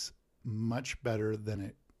is much better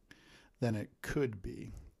than it could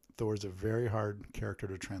be. Thor's a very hard character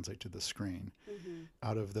to translate to the screen.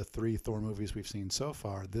 Out of the 3 Thor movies we've seen so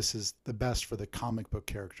far, this is the best for the comic book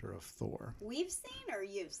character of Thor. We've seen or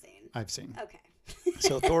you've seen? I've seen. Okay.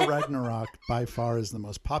 So Thor Ragnarok by far is the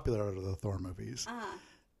most popular out of the Thor movies.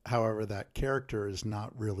 However, that character is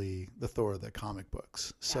not really the Thor of the comic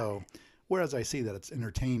books. So whereas I see that it's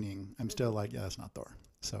entertaining, I'm still like, yeah, that's not Thor.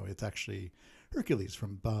 So it's actually Hercules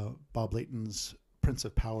from Bob Layton's Prince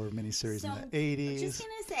of Power miniseries in the 80s. I was just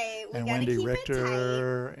going to say, we and gotta Wendy keep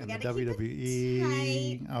Richter it tight. and the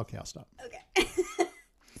WWE. Okay, I'll stop. Okay.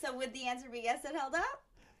 So would the answer be yes, it held up?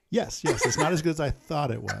 Yes. It's not as good as I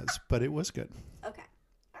thought it was, but it was good. Okay.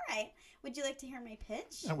 All right. Would you like to hear my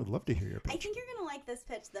pitch? I would love to hear your pitch. I think you're going to like this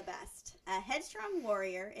pitch the best. A headstrong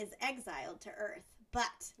warrior is exiled to Earth, but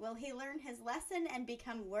will he learn his lesson and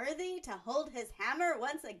become worthy to hold his hammer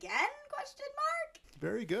once again? Question mark.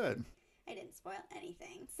 Very good. I didn't spoil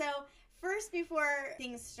anything. So first, before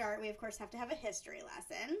things start, we of course have to have a history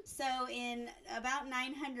lesson. So in about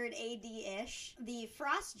 900 AD-ish, the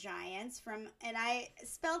frost giants and I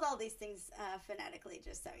spelled all these things phonetically,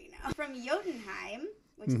 just so you know, from Jotunheim,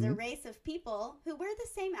 which is a race of people who wear the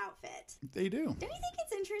same outfit. They do. Don't you think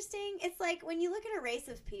it's interesting? It's like when you look at a race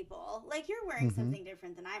of people, like you're wearing something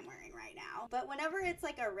different than I'm wearing right now. But whenever it's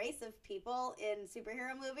like a race of people in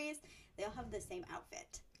superhero movies, they all have the same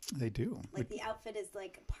outfit. They do. Like the outfit is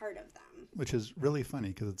like part of them. Which is really funny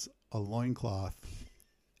because it's a loincloth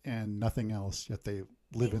and nothing else, yet they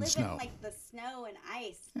live in snow. In like the snow and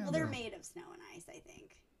ice. Yeah, well, they're made of snow and ice, I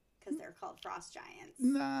think, because they're called frost giants.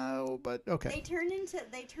 No, but okay. They turn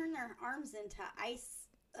their arms into ice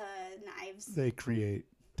knives. They create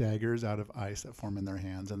daggers out of ice that form in their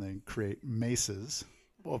hands, and they create maces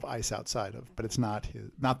of ice outside of. But it's not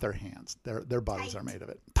their hands. Their bodies are made of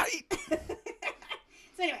it. Tight.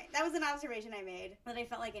 So anyway, that was an observation I made that I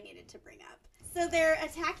felt like I needed to bring up. So they're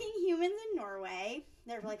attacking humans in Norway.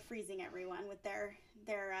 They're like freezing everyone with their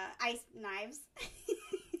ice knives.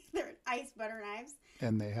 Their ice butter knives.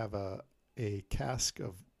 And they have a cask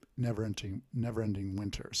of never-ending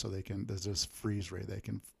winter, so there's this freeze ray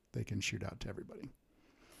they can shoot out to everybody.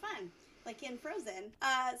 Fun. Like in Frozen.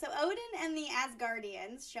 So Odin and the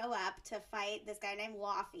Asgardians show up to fight this guy named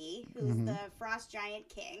Laufey, who's the Frost Giant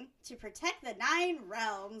King, to protect the 9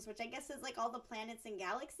 realms, which I guess is like all the planets and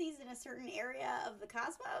galaxies in a certain area of the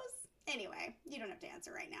cosmos. Anyway, you don't have to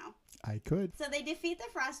answer right now. I could. So they defeat the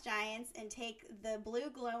Frost Giants and take the blue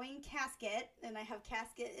glowing casket, and I have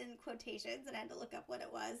casket in quotations, and I had to look up what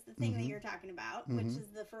it was, the thing that you're talking about, which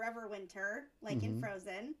is the forever winter, like in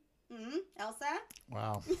Frozen. Elsa?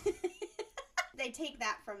 Wow. They take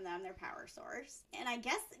that from them, their power source. And I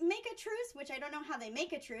guess make a truce, which I don't know how they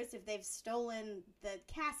make a truce if they've stolen the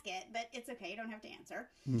casket, but it's okay. You don't have to answer.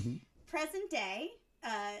 Present day,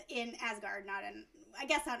 in Asgard, not in, I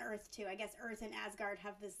guess on Earth too. I guess Earth and Asgard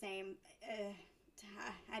have the same,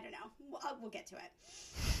 I don't know. We'll get to it.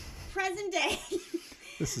 Present day.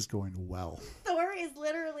 This is going well. Thor is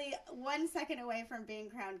literally 1 second away from being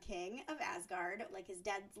crowned king of Asgard. Like his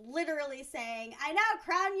dad's literally saying, I now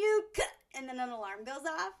crown you. And then an alarm goes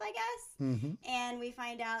off, I guess. And we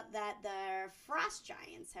find out that the Frost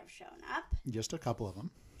Giants have shown up. Just a couple of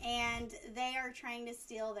them. And they are trying to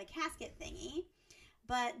steal the casket thingy.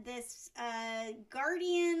 But this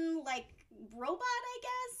guardian, like, robot, I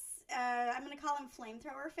guess. I'm going to call him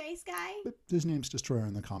Flamethrower Face Guy. But his name's Destroyer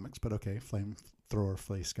in the comics, but okay, Flamethrower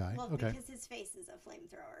Face Guy. Well, okay. Because his face is a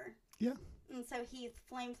flamethrower. Yeah. And so he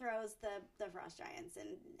flamethrows the Frost Giants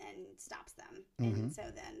and stops them. And so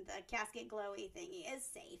then the casket glowy thingy is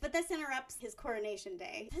safe. But this interrupts his coronation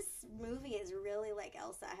day. This movie is really like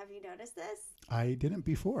Elsa. Have you noticed this? I didn't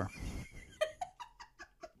before.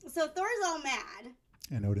 So Thor's all mad.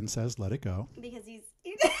 And Odin says, let it go. Because he's...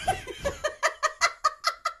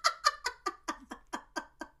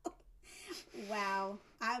 Wow.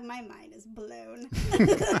 My mind is blown.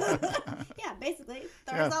 Yeah, basically.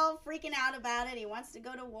 Thor's all freaking out about it. He wants to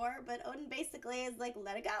go to war, but Odin basically is like,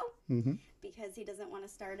 let it go. Because he doesn't want to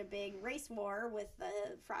start a big race war with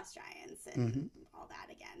the Frost Giants and all that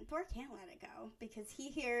again. Thor can't let it go because he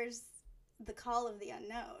hears the call of the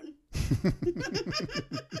unknown.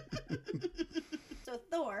 So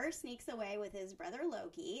Thor sneaks away with his brother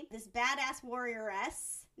Loki, this badass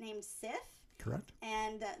warrioress named Sif. Correct.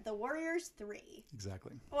 And the Warriors 3.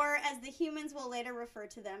 Exactly. Or as the humans will later refer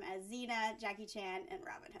to them as Xena, Jackie Chan, and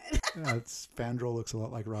Robin Hood. Yeah, Fandral looks a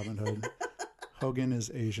lot like Robin Hood. Hogan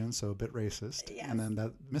is Asian, so a bit racist. Yes. And then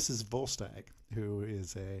that Mrs. Volstagg, who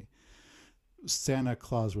is a Santa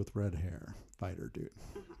Claus with red hair fighter dude.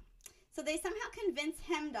 So they somehow convince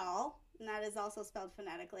Hemdall, and that is also spelled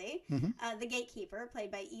phonetically, the gatekeeper,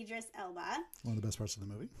 played by Idris Elba. One of the best parts of the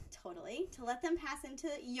movie. Totally. To let them pass into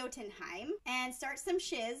Jotunheim and start some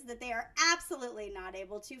shiz that they are absolutely not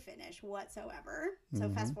able to finish whatsoever. So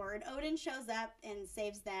fast forward, Odin shows up and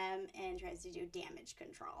saves them and tries to do damage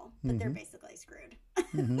control. But they're basically screwed.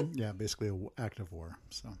 Yeah, basically an act of war.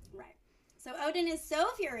 So. Right. So Odin is so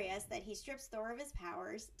furious that he strips Thor of his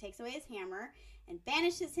powers, takes away his hammer, and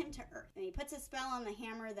banishes him to Earth. And he puts a spell on the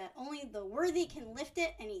hammer that only the worthy can lift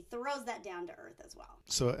it, and he throws that down to Earth as well.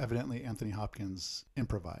 So evidently Anthony Hopkins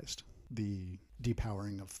improvised the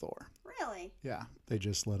depowering of Thor. Really? Yeah, they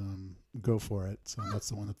just let him go for it, so that's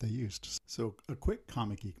the one that they used. So a quick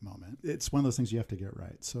comic geek moment. It's one of those things you have to get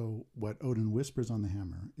right. So what Odin whispers on the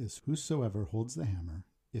hammer is, whosoever holds the hammer,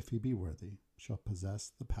 if he be worthy, shall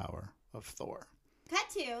possess the power of Thor. Cut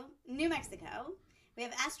to New Mexico. We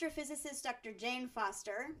have astrophysicist Dr. Jane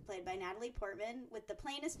Foster, played by Natalie Portman, with the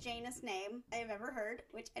plainest Janest name I have ever heard,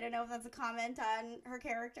 which I don't know if that's a comment on her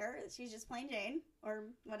character. She's just plain Jane, or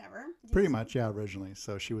whatever. Pretty much, yeah, originally.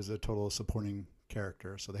 So she was a total supporting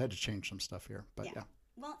character, so they had to change some stuff here. But yeah.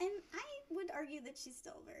 Well, and I would argue that she's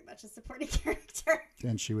still very much a supporting character.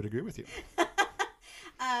 And she would agree with you.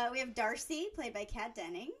 We have Darcy, played by Kat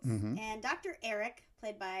Dennings, and Dr. Eric,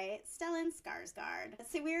 played by Stellan Skarsgård.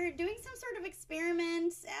 So we're doing some sort of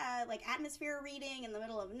experiment, like atmosphere reading in the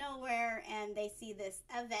middle of nowhere, and they see this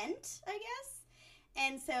event, I guess.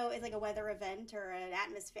 And so it's like a weather event or an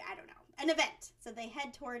atmosphere, I don't know, an event. So they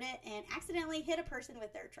head toward it and accidentally hit a person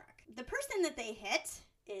with their truck. The person that they hit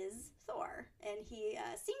is Thor, and he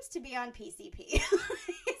seems to be on PCP.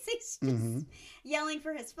 He's just yelling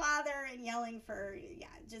for his father and yelling for,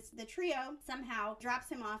 just the trio somehow drops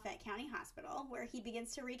him off at County Hospital, where he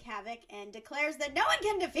begins to wreak havoc and declares that no one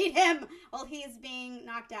can defeat him while he is being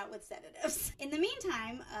knocked out with sedatives. In the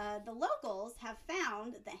meantime, the locals have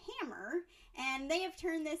found the hammer, and they have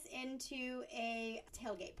turned this into a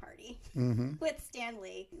tailgate party with Stan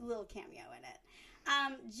Lee, little cameo in it.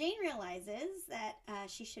 Jane realizes that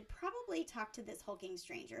she should probably talk to this hulking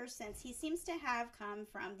stranger since he seems to have come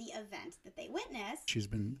from the event that they witnessed. She's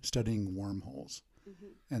been studying wormholes.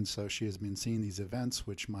 Mm-hmm. And so she has been seeing these events,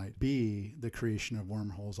 which might be the creation of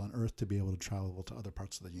wormholes on Earth to be able to travel to other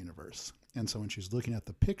parts of the universe. And so when she's looking at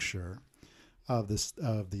the picture of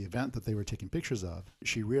the event that they were taking pictures of,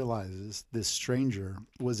 she realizes this stranger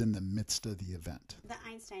was in the midst of the event. The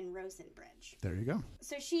Einstein-Rosen bridge. There you go.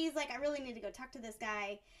 So she's like, I really need to go talk to this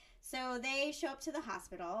guy. So they show up to the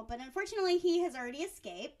hospital, but unfortunately he has already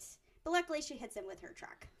escaped. But luckily she hits him with her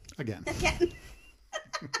truck. Again.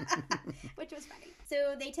 Which was funny.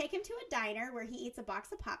 So they take him to a diner where he eats a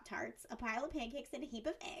box of Pop-Tarts, a pile of pancakes, and a heap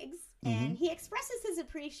of eggs. Mm-hmm. And he expresses his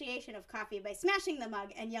appreciation of coffee by smashing the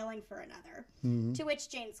mug and yelling for another. Mm-hmm. To which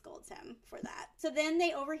Jane scolds him for that. So then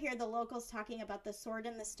they overhear the locals talking about the Sword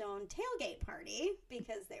in the Stone tailgate party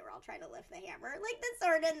because they were all trying to lift the hammer. Like the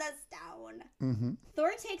sword in the stone. Mm-hmm.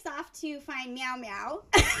 Thor takes off to find Meow Meow,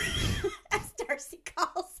 as Darcy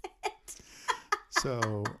calls it.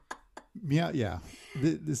 So... Yeah.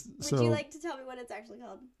 Would you like to tell me what it's actually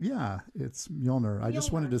called? Yeah, it's Mjolnir. I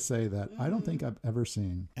just wanted to say that I don't think Mm-hmm. I've ever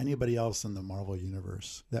seen anybody else in the Marvel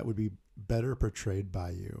Universe that would be better portrayed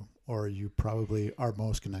by you, or you probably are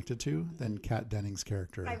most connected to, than Kat Denning's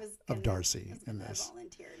character of Darcy in this.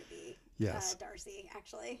 Volunteer to be Darcy,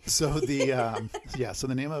 actually. So so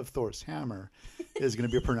the name of Thor's hammer is going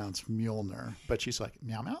to be pronounced Mjolnir, but she's like,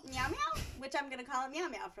 meow meow? Meow Meow, which I'm going to call him Meow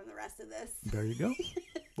Meow from the rest of this. There you go.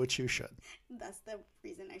 Which you should. That's the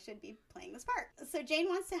reason I should be playing this part. So Jane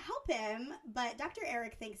wants to help him, but Dr.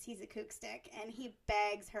 Eric thinks he's a kook stick, and he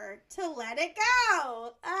begs her to let it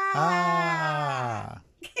go.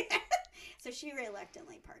 So she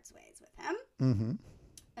reluctantly parts ways with him. Mm-hmm.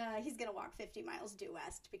 He's going to walk 50 miles due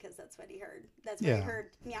west because that's what he heard. That's where he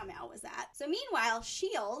heard Meow Meow was at. So meanwhile,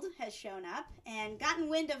 S.H.I.E.L.D. has shown up and gotten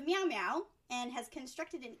wind of Meow Meow and has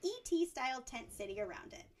constructed an E.T.-style tent city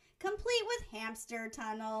around it, complete with hamster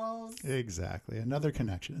tunnels. Exactly. Another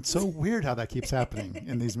connection. It's so weird how that keeps happening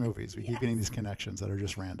in these movies. We keep getting these connections that are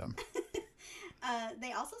just random.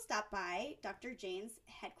 They also stop by Dr. Jane's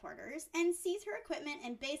headquarters and seize her equipment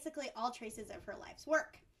and basically all traces of her life's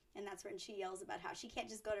work. And that's when she yells about how she can't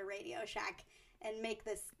just go to Radio Shack and make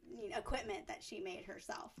this equipment that she made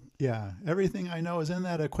herself. Yeah. Everything I know is in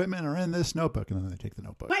that equipment or in this notebook. And then they take the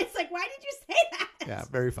notebook. It's like, why did you say that? Yeah.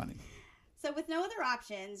 Very funny. So with no other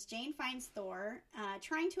options, Jane finds Thor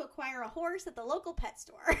trying to acquire a horse at the local pet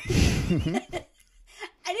store.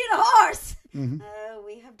 I need a horse. Mm-hmm.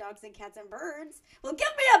 We have dogs and cats and birds. Well, give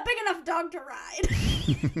me a big enough dog to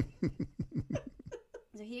ride.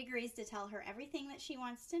 So he agrees to tell her everything that she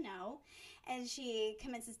wants to know, and she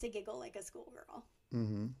commences to giggle like a schoolgirl.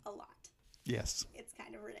 Mm-hmm. A lot. Yes. It's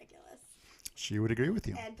kind of ridiculous. She would agree with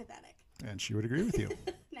you. And pathetic. And she would agree with you.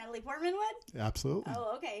 Natalie Portman would? Absolutely.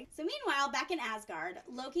 Oh, okay. So meanwhile, back in Asgard,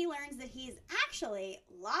 Loki learns that he's actually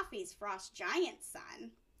Laufey's frost giant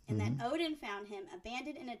son, and that Odin found him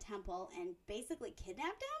abandoned in a temple and basically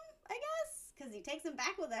kidnapped him, I guess, because he takes him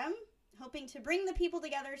back with him, hoping to bring the people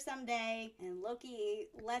together someday. And Loki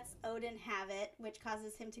lets Odin have it, which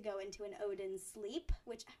causes him to go into an Odin sleep,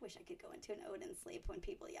 which I wish I could go into an Odin sleep when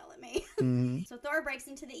people yell at me. Mm-hmm. So Thor breaks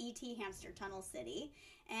into the E.T. hamster tunnel city,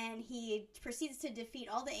 and he proceeds to defeat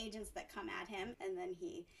all the agents that come at him, and then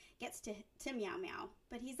he gets to Meow Meow.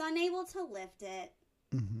 But he's unable to lift it,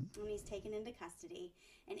 when he's taken into custody.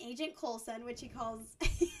 And Agent Coulson, which he calls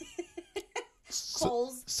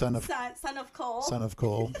Cole's son of Cole. Son of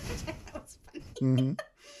Cole. That was funny. Mm-hmm.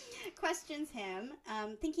 Questions him,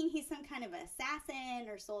 thinking he's some kind of assassin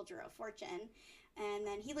or soldier of fortune. And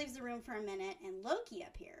then he leaves the room for a minute, and Loki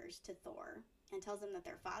appears to Thor and tells him that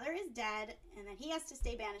their father is dead and that he has to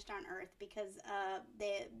stay banished on Earth because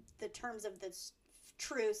the terms of the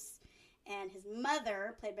truce, and his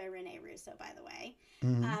mother, played by Renee Russo, by the way,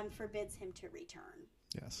 forbids him to return.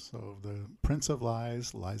 Yes, so the Prince of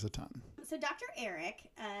Lies lies a ton. So Dr.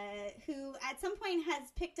 Eric, who at some point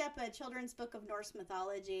has picked up a children's book of Norse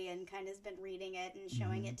mythology and kind of has been reading it and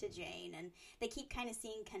showing it to Jane, and they keep kind of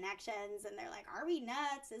seeing connections, and they're like, are we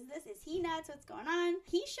nuts? Is he nuts? What's going on?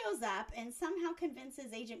 He shows up and somehow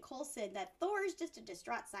convinces Agent Coulson that Thor's just a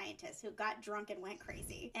distraught scientist who got drunk and went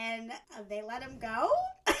crazy. And they let him go?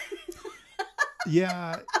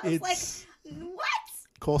 Yeah, it's like, what?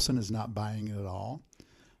 Coulson is not buying it at all,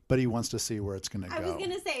 but he wants to see where it's going to go. I was going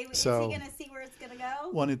to say, is he going to see where it's going to go?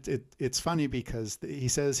 Well, it's funny because he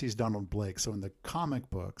says he's Donald Blake. So in the comic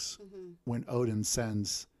books, when Odin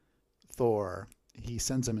sends Thor, he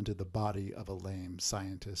sends him into the body of a lame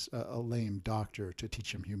scientist, a lame doctor, to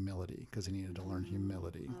teach him humility because he needed to learn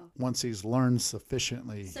humility. Once he's learned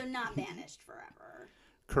sufficiently. So not banished forever.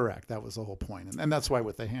 Correct. That was the whole point. And that's why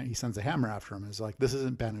with he sends a hammer after him, is like, this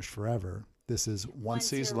isn't banished forever. This is once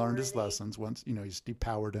he's learned his lessons, once, he's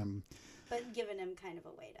depowered him. But given him kind of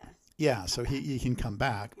a way to... Yeah, so he can come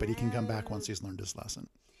back, but he can come back once he's learned his lesson.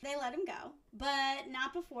 They let him go, but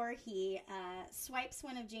not before he swipes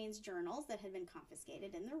one of Jane's journals that had been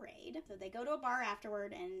confiscated in the raid. So they go to a bar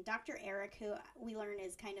afterward, and Dr. Eric, who we learn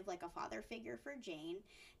is kind of like a father figure for Jane,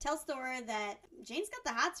 tells Thor that Jane's got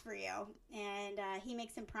the hots for you, and he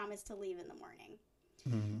makes him promise to leave in the morning.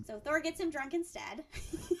 Mm-hmm. So Thor gets him drunk instead.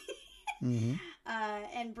 Mm-hmm.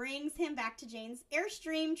 And brings him back to Jane's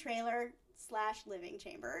Airstream trailer / living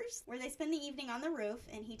chambers, where they spend the evening on the roof,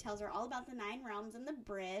 and he tells her all about the 9 realms and the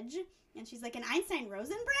bridge. And she's like, an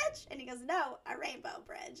Einstein-Rosen bridge? And he goes, no, a rainbow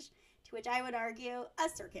bridge. To which I would argue, a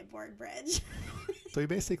circuit board bridge. So he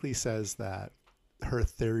basically says that her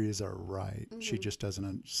theories are right. Mm-hmm. She just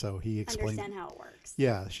doesn't. So he explains understand how it works.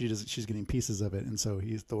 Yeah, she's getting pieces of it, and so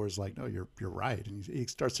Thor's like, no, you're right, and he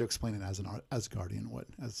starts to explain it as an Asgardian, what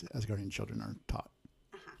Asgardian children are taught.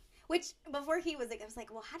 Which, before I was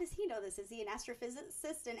like, well, how does he know this? Is he an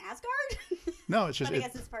astrophysicist in Asgard? No, it's just... But I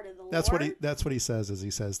guess it's part of the lore. That's what he says, is he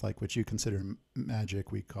says, like, what you consider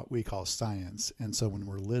magic, we call science. And so when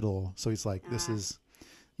we're little, so he's like, this is,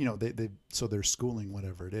 so they're schooling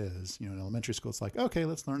whatever it is. In elementary school, it's like, okay,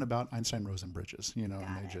 let's learn about Einstein-Rosen bridges, and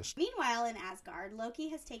they just... Meanwhile, in Asgard, Loki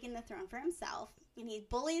has taken the throne for himself, and he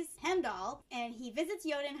bullies Heimdall, and he visits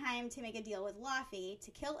Jotunheim to make a deal with Laufey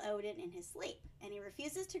to kill Odin in his sleep. And he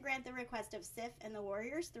refuses to grant the request of Sif and the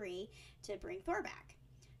Warriors 3 to bring Thor back.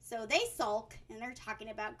 So they sulk, and they're talking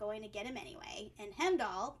about going to get him anyway, and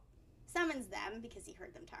Heimdall summons them because he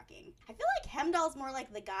heard them talking. I feel like Heimdall's more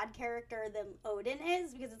like the god character than Odin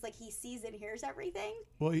is, because it's like he sees and hears everything.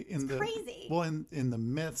 Well, crazy. Well, in the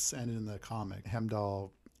myths and in the comic,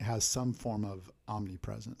 Heimdall has some form of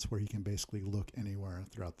omnipresence where he can basically look anywhere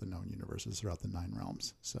throughout the known universes, throughout the 9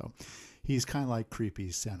 realms. So he's kind of like creepy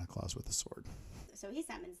Santa Claus with a sword. So he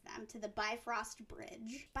summons them to the Bifrost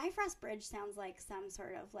Bridge. Bifrost Bridge sounds like some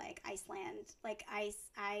sort of like Iceland, like ice.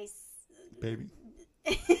 Baby.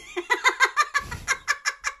 No.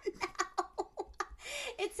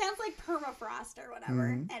 It sounds like permafrost or whatever.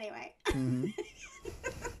 Mm-hmm. Anyway. Mm-hmm.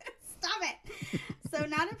 Stop it. So,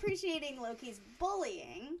 not appreciating Loki's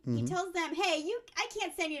bullying, he tells them, hey, I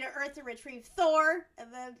can't send you to Earth to retrieve Thor.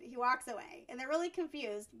 And then he walks away. And they're really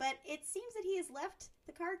confused. But it seems that he has left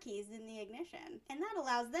the car keys in the ignition. And that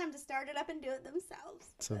allows them to start it up and do it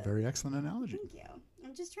themselves. It's a very excellent analogy. Thank you.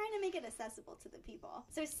 I'm just trying to make it accessible to the people.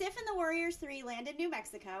 So Sif and the Warriors 3 land in New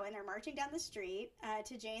Mexico, and they're marching down the street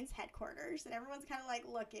to Jane's headquarters. And everyone's kind of like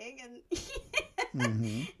looking.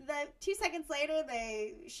 And 2 seconds later,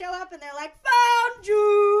 they show up and they're like, found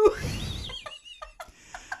you!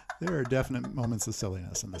 There are definite moments of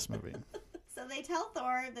silliness in this movie. So they tell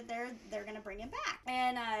Thor that they're going to bring him back.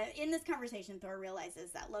 And in this conversation, Thor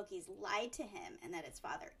realizes that Loki's lied to him and that his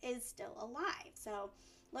father is still alive. So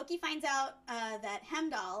Loki finds out that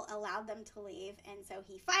Heimdall allowed them to leave, and so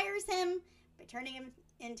he fires him by turning him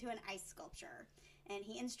into an ice sculpture. And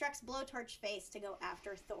he instructs Blowtorch Face to go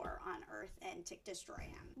after Thor on Earth and to destroy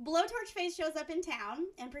him. Blowtorch Face shows up in town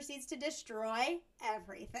and proceeds to destroy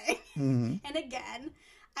everything. Mm-hmm. And again,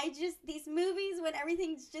 these movies when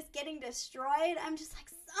everything's just getting destroyed, I'm just like,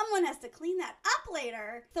 someone has to clean that up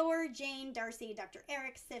later. Thor, Jane, Darcy, Dr.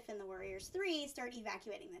 Eric, Sif, and the Warriors 3 start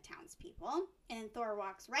evacuating the townspeople. And Thor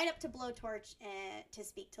walks right up to Blowtorch to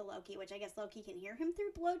speak to Loki, which I guess Loki can hear him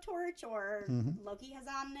through Blowtorch, or Loki has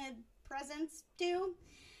omnipresence too,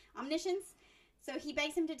 omniscience. So he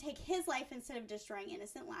begs him to take his life instead of destroying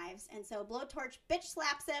innocent lives. And so Blowtorch bitch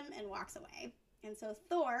slaps him and walks away. And so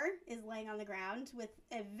Thor is laying on the ground with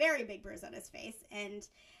a very big bruise on his face. And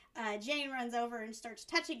Jane runs over and starts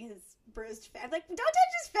touching his bruised face. I'm like, don't touch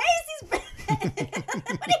his face!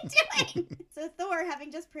 He's what are you doing? So Thor,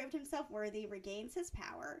 having just proved himself worthy, regains his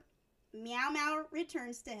power. Meow Meow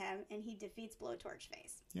returns to him, and he defeats Blowtorch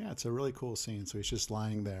Face. Yeah, it's a really cool scene. So he's just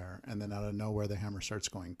lying there, and then out of nowhere, the hammer starts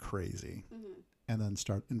going crazy. Mm-hmm. And then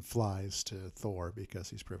flies to Thor because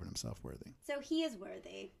he's proven himself worthy. So he is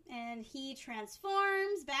worthy, and he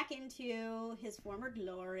transforms back into his former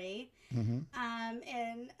glory. Mm-hmm.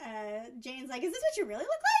 And Jane's like, "Is this what you really look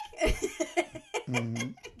like?" Mm-hmm.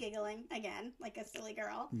 Giggling again, like a silly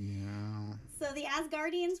girl. Yeah. So the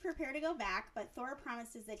Asgardians prepare to go back, but Thor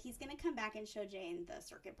promises that he's going to come back and show Jane the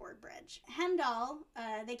circuit board bridge. Heimdall,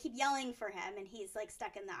 they keep yelling for him, and he's like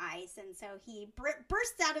stuck in the ice, and so he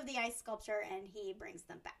bursts out of the ice sculpture and he brings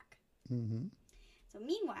them back. Mm-hmm. So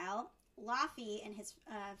meanwhile, Laufey and his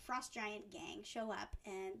frost giant gang show up,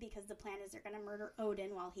 and because the plan is they're going to murder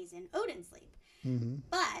Odin while he's in Odin sleep. Mm-hmm.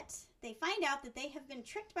 But they find out that they have been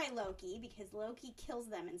tricked by Loki because Loki kills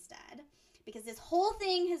them instead. Because this whole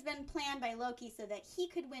thing has been planned by Loki so that he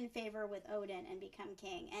could win favor with Odin and become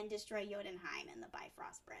king and destroy Jotunheim and the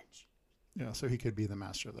Bifrost Bridge. Yeah, so he could be the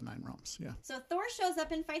master of the Nine Realms. Yeah. So Thor shows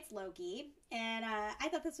up and fights Loki, and I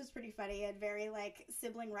thought this was pretty funny and very like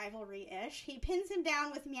sibling rivalry-ish. He pins him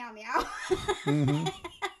down with Meow Meow. Mm-hmm.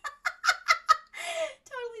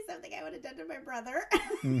 Totally something I would have done to my brother.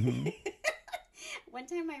 Mm-hmm. One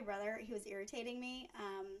time my brother, he was irritating me,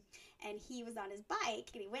 and he was on his bike,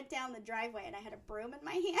 and he went down the driveway, and I had a broom in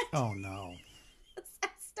my hand. Oh, no. So I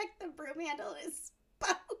stuck the broom handle in his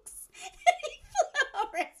spokes, and he flew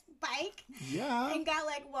over his bike. Yeah. And got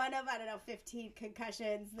like one of, 15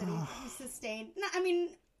 concussions that he sustained. No, I mean,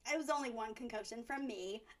 it was only one concussion from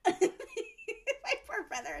me. My poor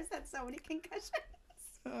brother has had so many concussions.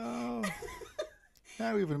 Oh.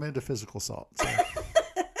 Now we've admitted to physical assault. So.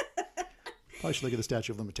 Probably should look at the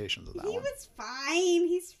statute of limitations of that one. He was fine.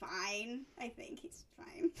 He's fine. I think he's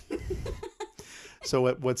fine.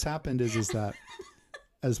 So what's happened is that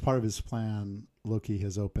as part of his plan, Loki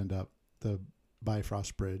has opened up the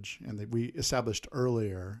Bifrost Bridge, and we established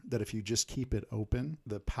earlier that if you just keep it open,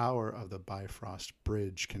 the power of the Bifrost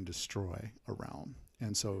Bridge can destroy a realm.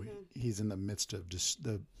 And so he's in the midst of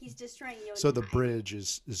he's destroying Jotunheim. So the bridge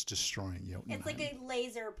is destroying Jotunheim. It's like a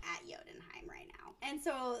laser at Jotunheim right now. And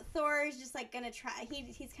so Thor is just like gonna try.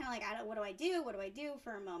 He's kind of like, what do I do? What do I do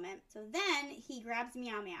for a moment? So then he grabs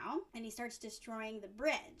Meow Meow and he starts destroying the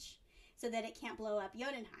bridge so that it can't blow up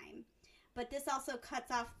Jotunheim. But this also cuts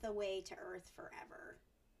off the way to Earth forever.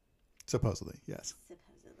 Supposedly, yes.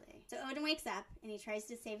 Supposedly. So Odin wakes up and he tries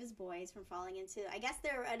to save his boys from falling into, I guess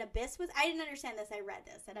an abyss was, I didn't understand this, I read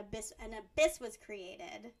this. An abyss was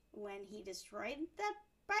created when he destroyed the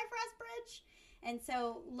Bifrost Bridge. And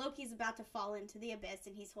so Loki's about to fall into the abyss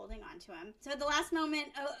and he's holding on to him. So at the last moment,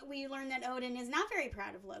 we learn that Odin is not very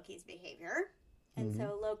proud of Loki's behavior. And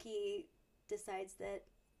so Loki decides that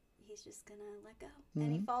he's just gonna let go,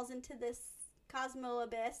 and he falls into this cosmo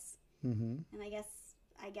abyss, and I guess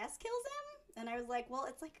kills him. And I was like, well,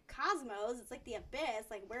 it's like cosmos, it's like the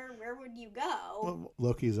abyss. Like where would you go? Well,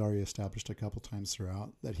 Loki's already established a couple times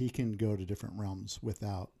throughout that he can go to different realms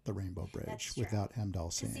without the Rainbow Bridge, without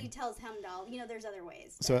Heimdall seeing. Because he tells Heimdall, there's other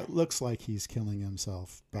ways. So it looks like he's killing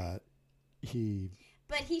himself, but he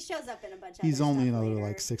shows up in a bunch of. He's other only in stuff other later.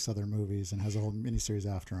 like 6 other movies and has a whole miniseries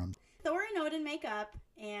after him. Thor and Odin make up,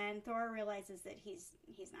 and Thor realizes that he's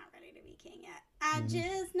not ready to be king yet. I'm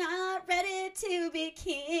just not ready to be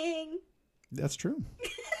king. That's true.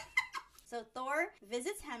 So Thor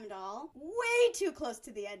visits Heimdall way too close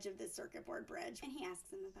to the edge of the circuit board bridge, and he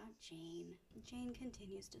asks him about Jane. Jane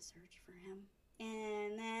continues to search for him.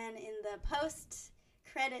 And then in the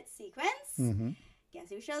post-credit sequence, guess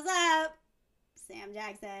who shows up? Sam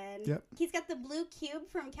Jackson. Yep. He's got the blue cube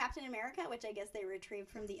from Captain America, which I guess they retrieved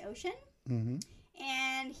from the ocean. Mm-hmm.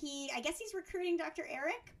 And I guess he's recruiting Dr.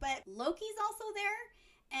 Eric, but Loki's also there.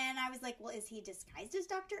 And I was like, well, is he disguised as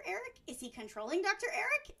Dr. Eric? Is he controlling Dr.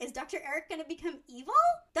 Eric? Is Dr. Eric going to become evil?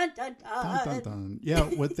 Dun, dun, dun. Dun, dun, dun. Yeah,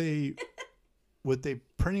 what they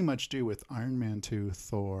pretty much do with Iron Man 2,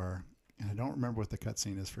 Thor, and I don't remember what the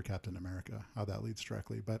cutscene is for Captain America, how that leads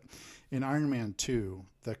directly, but in Iron Man 2,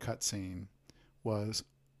 the cutscene was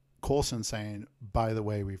Coulson saying, by the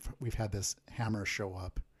way, we've had this hammer show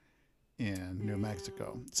up in New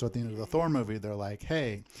Mexico. So at the end of the Thor movie, they're like,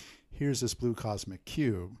 hey, here's this blue cosmic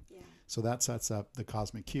cube. Yeah. So that sets up the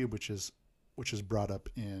cosmic cube, which is brought up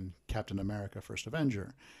in Captain America: First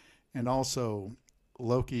Avenger. And also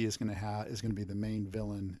Loki is going to be the main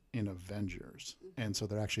villain in Avengers. And so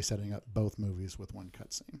they're actually setting up both movies with one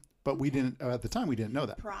cutscene. But we didn't, at the time, we didn't know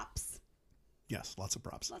that. Props. Yes, lots of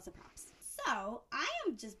props. Lots of props. So, I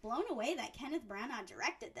am just blown away that Kenneth Branagh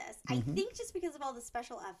directed this. I think just because of all the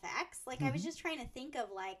special effects. Like, I was just trying to think of,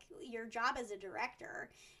 like, your job as a director.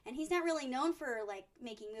 And he's not really known for, like,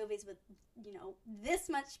 making movies with, this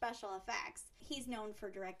much special effects. He's known for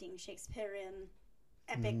directing Shakespearean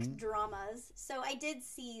epic dramas. So, I did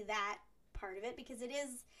see that part of it because it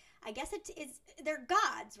is, I guess they're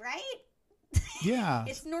gods, right? Yeah,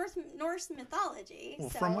 it's Norse mythology. Well,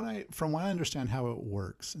 so. from what I understand how it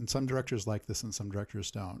works, and some directors like this and some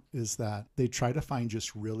directors don't, is that they try to find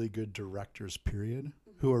just really good directors, period,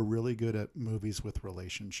 who are really good at movies with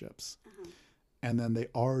relationships. And then they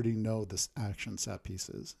already know this action set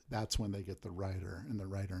pieces. That's when they get the writer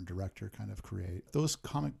and director kind of create. Those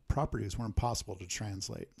comic properties were impossible to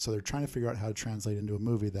translate. So they're trying to figure out how to translate into a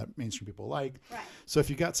movie that mainstream people like. Right. So if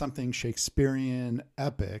you got something Shakespearean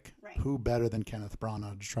epic, Right. Who better than Kenneth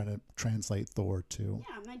Branagh to try to translate Thor to?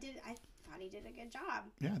 Yeah, I thought he did a good job.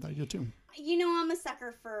 Yeah, I thought you did too. You know, I'm a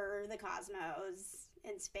sucker for the cosmos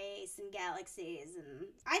and space and galaxies, and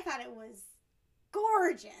I thought it was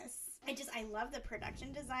gorgeous. I love the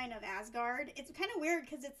production design of Asgard. It's kind of weird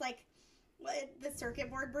because it's like the circuit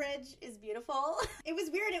board bridge is beautiful. It was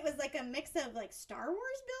weird. It was like a mix of like Star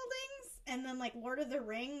Wars buildings and then like Lord of the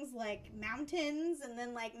Rings, like mountains, and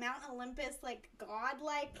then like Mount Olympus, like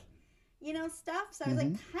god-like, stuff. So I was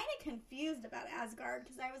like kind of confused about Asgard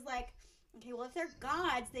because I was like, okay, well, if they're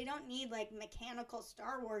gods, they don't need like mechanical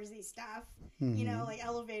Star Warsy stuff, like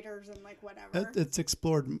elevators and like whatever. It's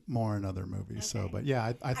explored more in other movies. Okay. So, but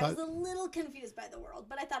yeah, I thought I was a little confused by the world,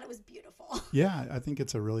 but I thought it was beautiful. Yeah, I think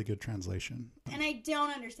it's a really good translation. And I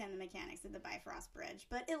don't understand the mechanics of the Bifrost Bridge,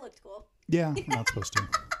 but it looked cool. Yeah, not supposed to.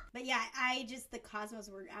 But yeah, the cosmos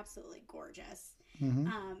were absolutely gorgeous. Mm-hmm.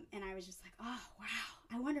 And I was just like, oh,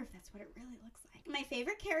 wow. I wonder if that's what it really looks like. My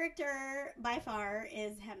favorite character by far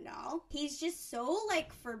is Hemdall. He's just so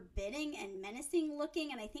like forbidding and menacing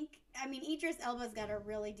looking. And Idris Elba's got a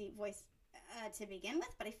really deep voice to begin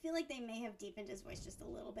with, but I feel like they may have deepened his voice just a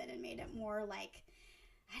little bit and made it more like,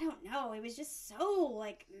 I don't know. It was just so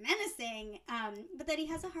like menacing, but that he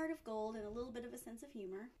has a heart of gold and a little bit of a sense of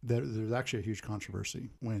humor. There's actually a huge controversy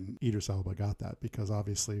when Idris Elba got that because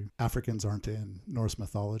obviously Africans aren't in Norse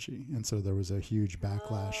mythology, and so there was a huge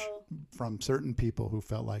backlash from certain people who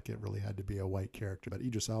felt like it really had to be a white character. But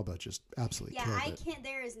Idris Elba just absolutely killed it. Yeah,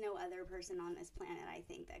 there is no other person on this planet I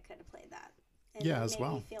think that could have played that. And yeah, it as made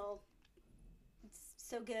well. Me feel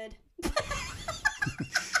so good.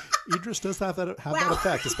 Idris does have that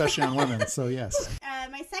effect, especially on women. So yes.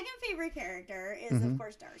 My second favorite character is of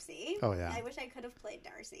course Darcy. Oh yeah. I wish I could have played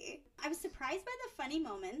Darcy. I was surprised by the funny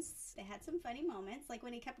moments. They had some funny moments, like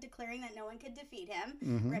when he kept declaring that no one could defeat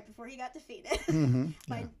him right before he got defeated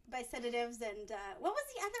by sedatives and what was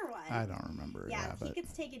the other one? I don't remember. Yeah, he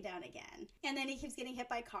gets taken down again, and then he keeps getting hit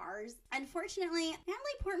by cars. Unfortunately,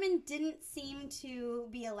 Natalie Portman didn't seem to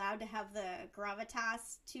be allowed to have the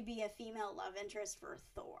gravitas to be a female love interest for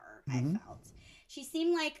Thor. I felt she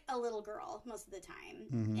seemed like a little girl most of the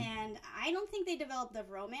time, and I don't think they developed the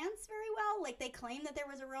romance very well. Like they claimed that there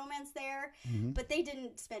was a romance there, but they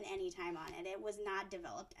didn't spend any time on it. It was not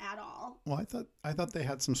developed at all. Well, I thought they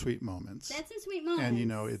had some sweet moments. They had some sweet moments,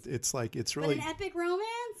 and it's like it's really but an epic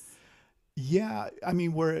romance. Yeah, I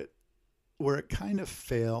mean where it kind of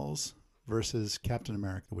fails versus Captain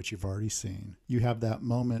America, which you've already seen. You have that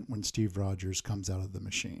moment when Steve Rogers comes out of the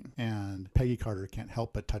machine and Peggy Carter can't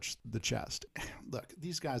help but touch the chest. Look,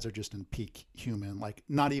 these guys are just in peak human, like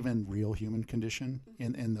not even real human condition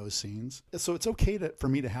in those scenes. So it's okay for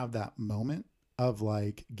me to have that moment of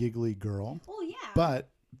like giggly girl. Oh yeah.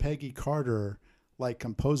 But Peggy Carter like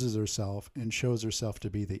composes herself and shows herself to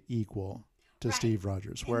be the equal to Steve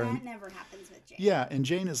Rogers. And that never happens with Jane. Yeah, and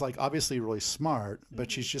Jane is like obviously really smart,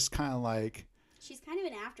 but she's just kind of like... She's kind of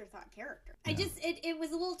an afterthought character. Yeah. It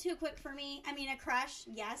was a little too quick for me. I mean, a crush,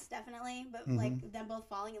 yes, definitely. But like them both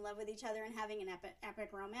falling in love with each other and having an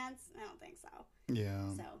epic romance, I don't think so.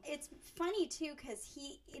 Yeah. So it's funny too because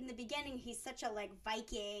in the beginning, he's such a like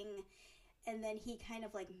Viking, and then he kind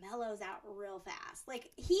of like mellows out real fast.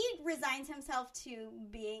 Like he resigns himself to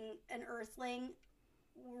being an earthling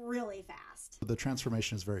really fast. The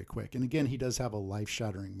transformation is very quick. And again, he does have a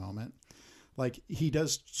life-shattering moment. Like he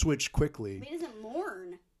does switch quickly. But he doesn't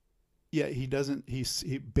mourn. Yeah, he doesn't. He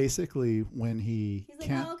basically when he's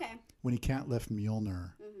like, oh, okay. When he can't lift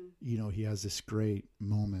Mjolnir, he has this great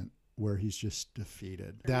moment where he's just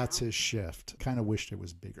defeated. That's his shift. Kind of wished it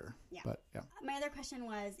was bigger. Yeah. But yeah. My other question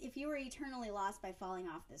was, if you were eternally lost by falling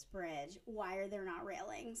off this bridge, why are there not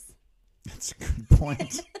railings? That's a good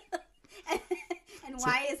point. And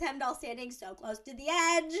why is Hemdall standing so close to the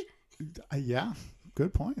edge? Yeah,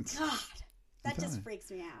 good point. God, that just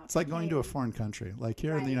freaks me out. It's like going to a foreign country. Like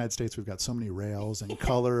here in the United States, we've got so many rails and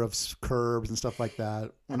color of curbs and stuff like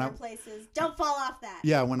that. Other places, don't fall off that.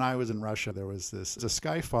 Yeah, when I was in Russia, there was a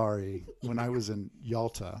Skyfari when I was in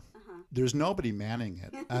Yalta. There's nobody manning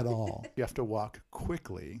it at all. You have to walk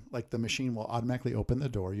quickly. Like the machine will automatically open the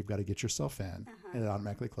door. You've got to get yourself in, and it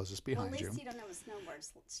automatically closes behind you. Well, at least you don't have a snowboard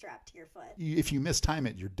strapped to your foot. If you mistime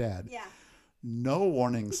it, you're dead. Yeah. No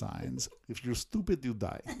warning signs. If you're stupid, you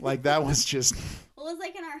die. Like that was just... Well, Well,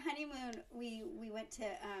 it's like in our honeymoon, we went to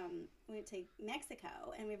Mexico,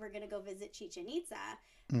 and we were going to go visit Chichen Itza,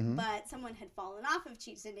 but someone had fallen off of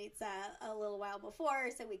Chichen Itza a little while before,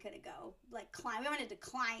 so we couldn't go climb. We wanted to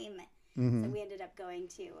climb, so we ended up going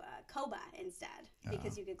to Coba instead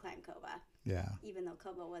because you could climb Coba. Yeah. Even though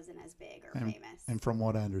Coba wasn't as big or famous. And from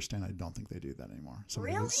what I understand, I don't think they do that anymore.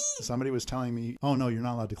 Really? Somebody was telling me, oh no, you're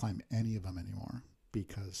not allowed to climb any of them anymore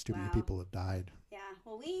because too many people have died. Yeah.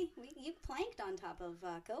 Well, you planked on top of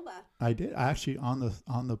Coba. I did. I actually on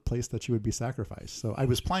the place that you would be sacrificed. So I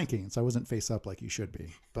was planking, so I wasn't face up like you should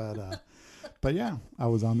be. But but yeah, I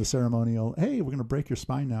was on the ceremonial. Hey, we're gonna break your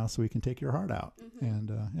spine now, so we can take your heart out. And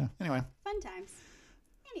yeah. Anyway. Fun times.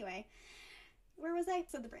 Anyway, where was I?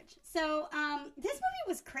 So the bridge. So this movie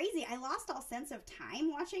was crazy. I lost all sense of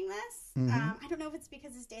time watching this. I don't know if it's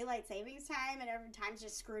because it's daylight savings time and every time's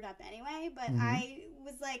just screwed up anyway. But I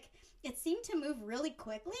was like, it seemed to move really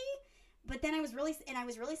quickly. But then I was really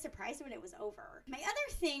surprised when it was over. My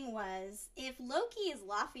other thing was, if Loki is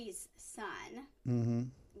Laufey's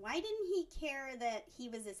son, why didn't he care that he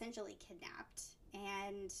was essentially kidnapped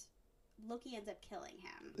and Loki ends up killing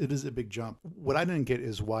him? It is a big jump. What I didn't get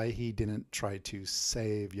is why he didn't try to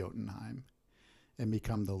save Jotunheim and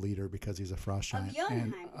become the leader because he's a frost giant. Of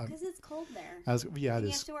Jotunheim, because it's cold there. It is. You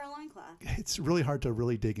have to wear a loincloth. It's really hard to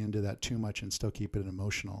really dig into that too much and still keep it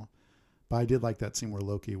emotional. But I did like that scene where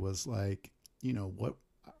Loki was like,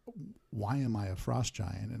 why am I a frost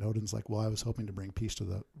giant? And Odin's like, well, I was hoping to bring peace to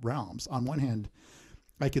the realms. On one hand,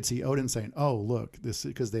 I could see Odin saying, oh, look, this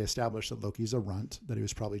because they established that Loki's a runt, that he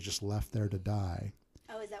was probably just left there to die.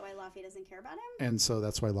 Oh, is that why Laufey doesn't care about him? And so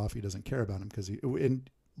that's why Laufey doesn't care about him, because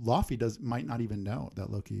Laufey might not even know that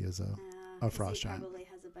Loki is a frost giant. He probably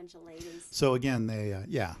has a bunch of ladies. So again, they, a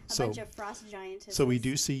bunch of frost giants. So we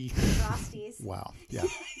do see... Frosties. Wow, yeah.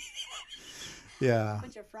 Yeah. A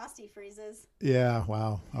bunch of frosty freezes. Yeah,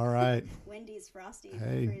 wow. All right. Wendy's frosty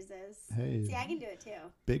freezes. Hey. See, I can do it too.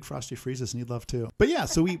 Big frosty freezes need love too. But yeah,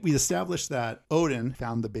 so we established that Odin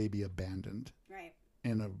found the baby abandoned. Right.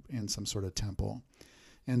 In some sort of temple.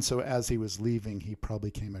 And so as he was leaving, he probably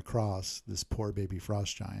came across this poor baby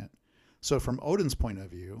frost giant. So from Odin's point of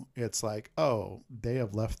view, it's like, oh, they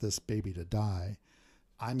have left this baby to die.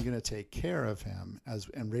 I'm going to take care of him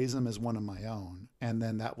and raise him as one of my own. And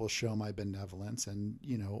then that will show my benevolence and,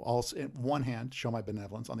 also on one hand, show my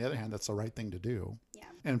benevolence. On the other hand, that's the right thing to do. Yeah.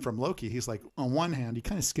 And from Loki, he's like, on one hand, he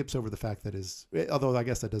kind of skips over the fact that although I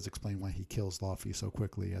guess that does explain why he kills Laufey so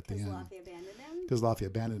quickly at the end. Because Laufey abandoned him? Because Laufey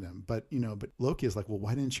abandoned him. But Loki is like, well,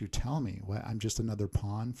 why didn't you tell me? Why, I'm just another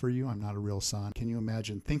pawn for you. I'm not a real son. Can you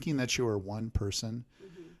imagine thinking that you are one person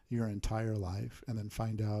your entire life and then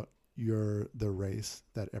find out you're the race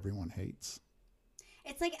that everyone hates?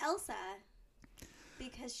 It's like Elsa,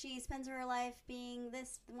 because she spends her life being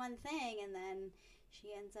this one thing, and then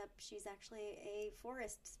she's actually a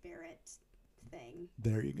forest spirit thing.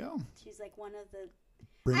 There you go. She's like one of the...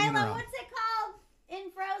 What's it called in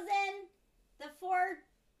Frozen?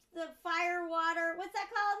 The fire, water, what's that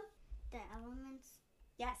called? The elements.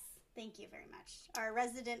 Yes, thank you very much. Our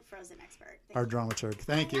resident Frozen expert. Our dramaturg.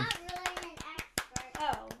 Thank you. Not really an expert.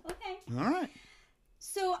 Oh, okay. All right.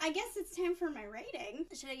 So I guess it's time for my rating.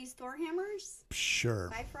 Should I use Thor hammers? Sure.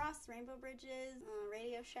 Bifrost, Rainbow Bridges,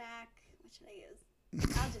 Radio Shack. What should I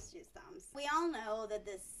use? I'll just use thumbs. We all know that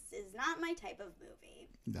this is not my type of movie.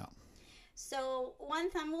 No. So one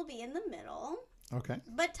thumb will be in the middle. Okay.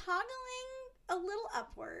 But toggling a little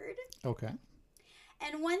upward. Okay.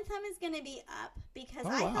 And one thumb is going to be up because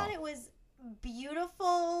I thought it was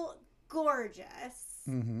beautiful, gorgeous.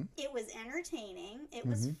 Mm-hmm. It was entertaining. It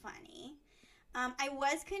was funny. I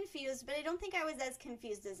was confused, but I don't think I was as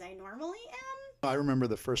confused as I normally am. I remember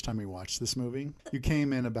the first time we watched this movie. You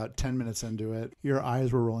came in about 10 minutes into it. Your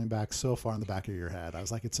eyes were rolling back so far in the back of your head. I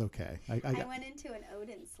was like, it's okay. I went into an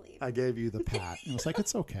Odin sleep. I gave you the pat. And I was like,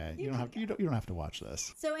 it's okay. You don't have to watch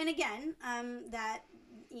this. So, and again, that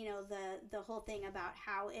the whole thing about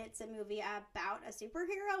how it's a movie about a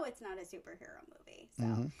superhero, it's not a superhero movie.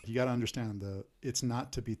 So you got to understand it's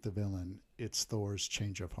not to beat the villain. It's Thor's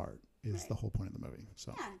change of heart is the whole point of the movie.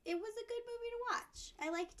 So yeah, it was a good movie to watch. I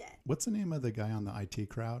liked it. What's the name of the guy on the IT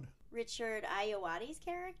crowd? Richard Ayoade's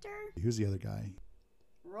character. Who's the other guy?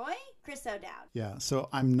 Roy? Chris O'Dowd. Yeah, so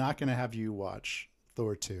I'm not going to have you watch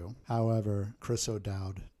Thor 2. However, Chris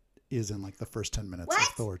O'Dowd is in like the first 10 minutes of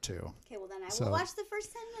Thor 2. Okay, well then I will watch the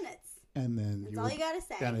first 10 minutes. And then that's all you got to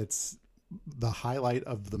say. And it's the highlight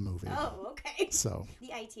of the movie. Oh, okay. So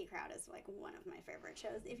the IT Crowd is like one of my favorite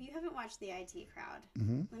shows. If you haven't watched the IT Crowd,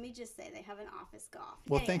 let me just say they have an office golf.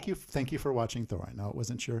 Well, anyway. Thank you for watching Thor. I know it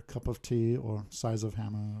wasn't your cup of tea or size of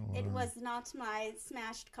hammer. It was not my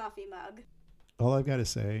smashed coffee mug. All I've got to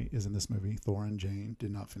say is in this movie, Thor and Jane did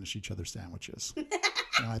not finish each other's sandwiches. And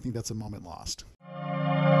I think that's a moment lost.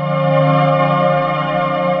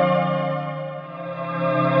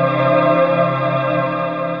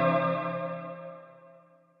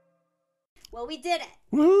 Well, we did it.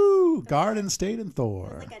 Woo! Garden State and It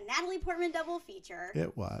Thor. was like a Natalie Portman double feature.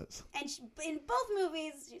 It was. And in both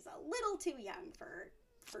movies, she's a little too young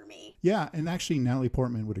for me. Yeah, and actually Natalie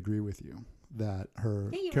Portman would agree with you that her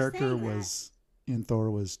Yeah, you were character saying was in Thor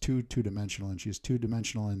was two-dimensional, and she's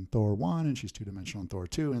two-dimensional in Thor 1 and she's two-dimensional in Thor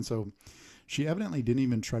 2, and so she evidently didn't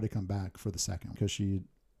even try to come back for the second because she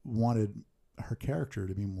wanted her character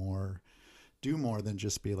to be do more than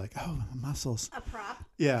just be like, oh, muscles. A prop.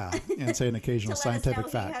 Yeah, and say an occasional to let scientific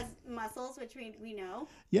us know fact. He has muscles, which we know.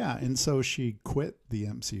 Yeah, and so she quit the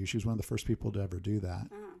MCU. She was one of the first people to ever do that.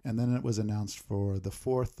 Uh-huh. And then it was announced for the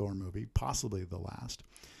fourth Thor movie, possibly the last.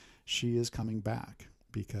 She is coming back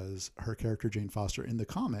because her character, Jane Foster, in the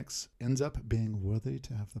comics, ends up being worthy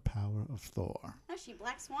to have the power of Thor. Oh, she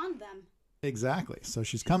Black Swan them. Exactly. So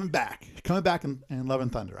she's coming back. Coming back in Love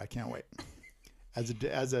and Thunder. I can't wait. As She's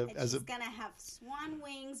gonna have swan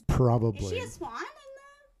wings. Probably. Is she a swan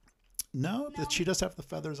in No, No? she does have the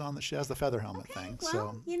feathers on. She has the feather helmet okay, thing. well,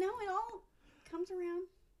 So it all comes around.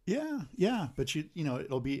 yeah. But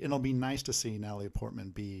it'll be nice to see Natalie Portman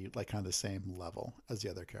be like kind of the same level as the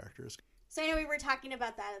other characters. So I know we were talking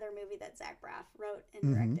about that other movie that Zach Braff wrote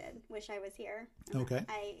and directed. Wish I was here. Okay.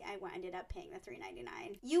 I ended up paying the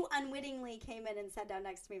 $3.99. You unwittingly came in and sat down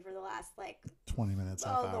next to me for the last 20 minutes,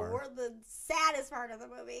 half hour. the saddest part of the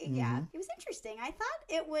movie. Mm-hmm. Yeah, it was interesting. I thought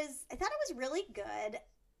it was really good.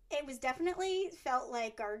 It was definitely felt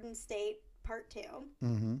like Garden State Part 2.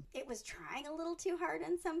 Mm-hmm. It was trying a little too hard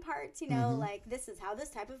in some parts, like this is how this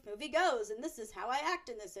type of movie goes, and this is how I act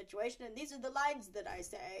in this situation, and these are the lines that I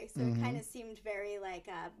say. So it kind of seemed very like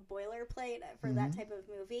a boilerplate for that type of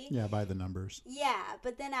movie. Yeah, by the numbers. Yeah,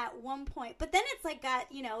 but then at one point, it's like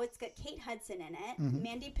it's got Kate Hudson in it,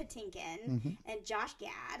 Mandy Patinkin, and Josh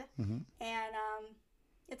Gad, and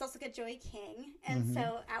it's also got Joey King. And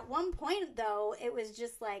so at one point, though, it was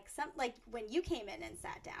just like when you came in and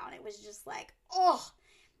sat down, it was just like, oh,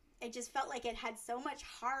 it just felt like it had so much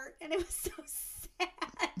heart and it was so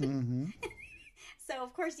sad. So,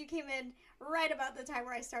 of course, you came in right about the time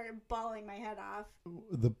where I started bawling my head off.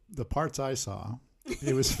 The parts I saw,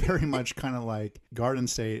 it was very much kind of like Garden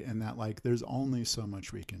State, and that there's only so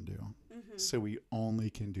much we can do. So we only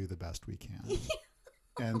can do the best we can.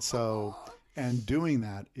 And so... And doing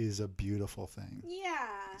that is a beautiful thing. Yeah.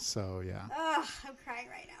 So, yeah. Ugh, I'm crying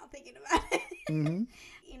right now thinking about it.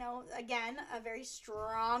 Again, a very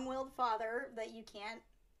strong-willed father that you can't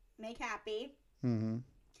make happy.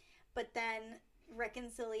 But then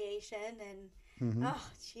reconciliation and, oh,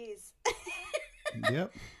 jeez.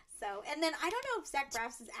 Yep. So, and then I don't know if Zach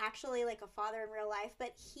Braff is actually like a father in real life,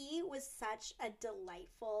 but he was such a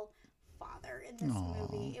delightful father in this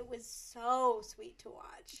movie. It was so sweet to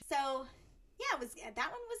watch. So... yeah,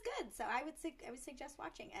 that one was good. So I would suggest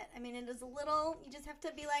watching it. I mean, it is a little. You just have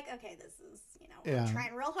to be like, okay, this is we're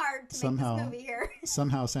trying real hard to make this movie here.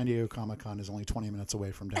 Somehow, San Diego Comic-Con is only 20 minutes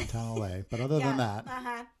away from downtown LA. But other than that,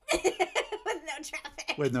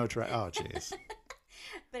 with no traffic. Oh, jeez.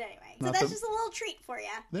 But anyway, so that's just a little treat for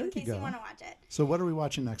you in case you want to watch it. So what are we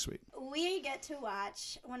watching next week? We get to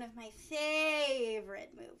watch one of my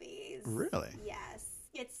favorite movies. Really? Yes,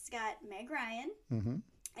 it's got Meg Ryan.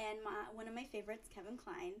 And one of my favorites, Kevin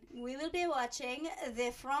Kline. We will be watching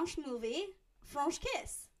the French movie, French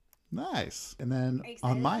Kiss. Nice. And then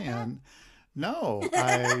on my end, no,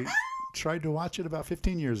 I tried to watch it about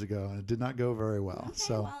 15 years ago, and it did not go very well. Okay,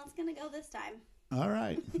 so, well, it's going to go this time. All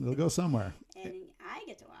right. It'll go somewhere. And I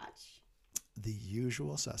get to watch The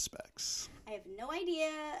Usual Suspects. I have no idea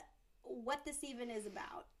what this even is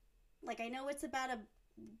about. I know it's about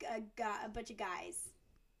a bunch of guys.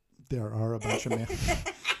 There are a bunch of men.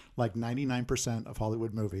 99% of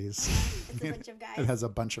Hollywood movies. It's a bunch of guys. It has a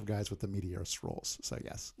bunch of guys with the meteoric roles. So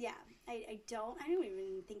yes. Yeah, I don't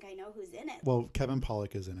even think I know who's in it. Well, Kevin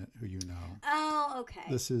Pollak is in it, who you know. Oh, okay.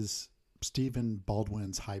 This is Stephen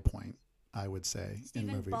Baldwin's high point, I would say, in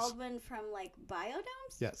movies. Stephen Baldwin from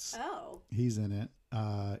Biodomes? Yes. Oh. He's in it.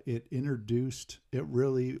 It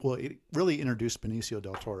really introduced Benicio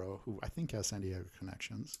del Toro, who I think has San Diego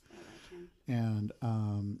connections. And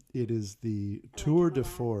it is the tour de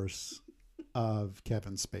force of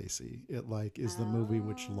Kevin Spacey. It is the movie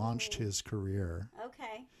which launched his career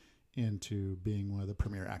into being one of the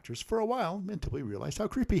premier actors for a while until we realized how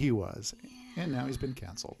creepy he was. Yeah. And now he's been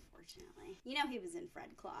canceled. Unfortunately. He was in Fred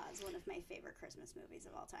Claus, one of my favorite Christmas movies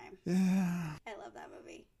of all time. Yeah. I love that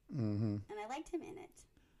movie. And I liked him in it.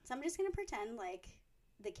 So I'm just going to pretend like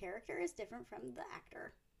the character is different from the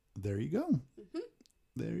actor. There you go. Mm-hmm.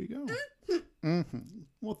 There you go. Mm-hmm.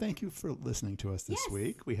 Well, thank you for listening to us this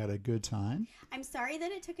week. We had a good time. I'm sorry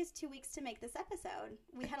that it took us 2 weeks to make this episode.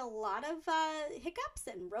 We had a lot of hiccups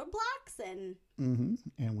and roadblocks and...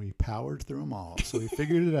 And we powered through them all. So we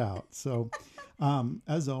figured it out. So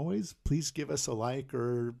as always, please give us a like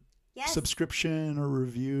or subscription or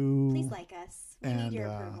review. Please like us. We need your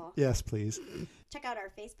approval. Yes, please. Check out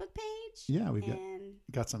our Facebook page. Yeah, we've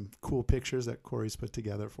got some cool pictures that Corey's put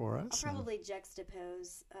together for us. I'll probably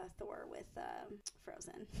juxtapose Thor with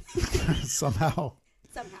Frozen. Somehow.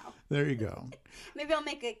 There you go. Maybe I'll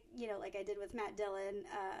make like I did with Matt Dillon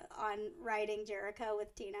on Riding Jericho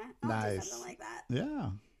with Tina. I'll do something like that. Yeah.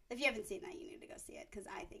 If you haven't seen that, you need to go see it because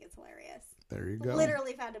I think it's hilarious. There you go.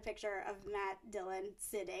 Literally found a picture of Matt Dillon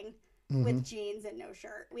sitting with jeans and no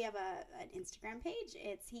shirt. We have an Instagram page.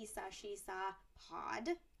 It's He Saw She Saw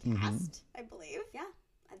Podcast, I believe. Yeah,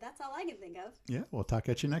 that's all I can think of. Yeah, we'll talk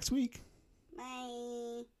at you next week.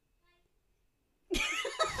 Bye.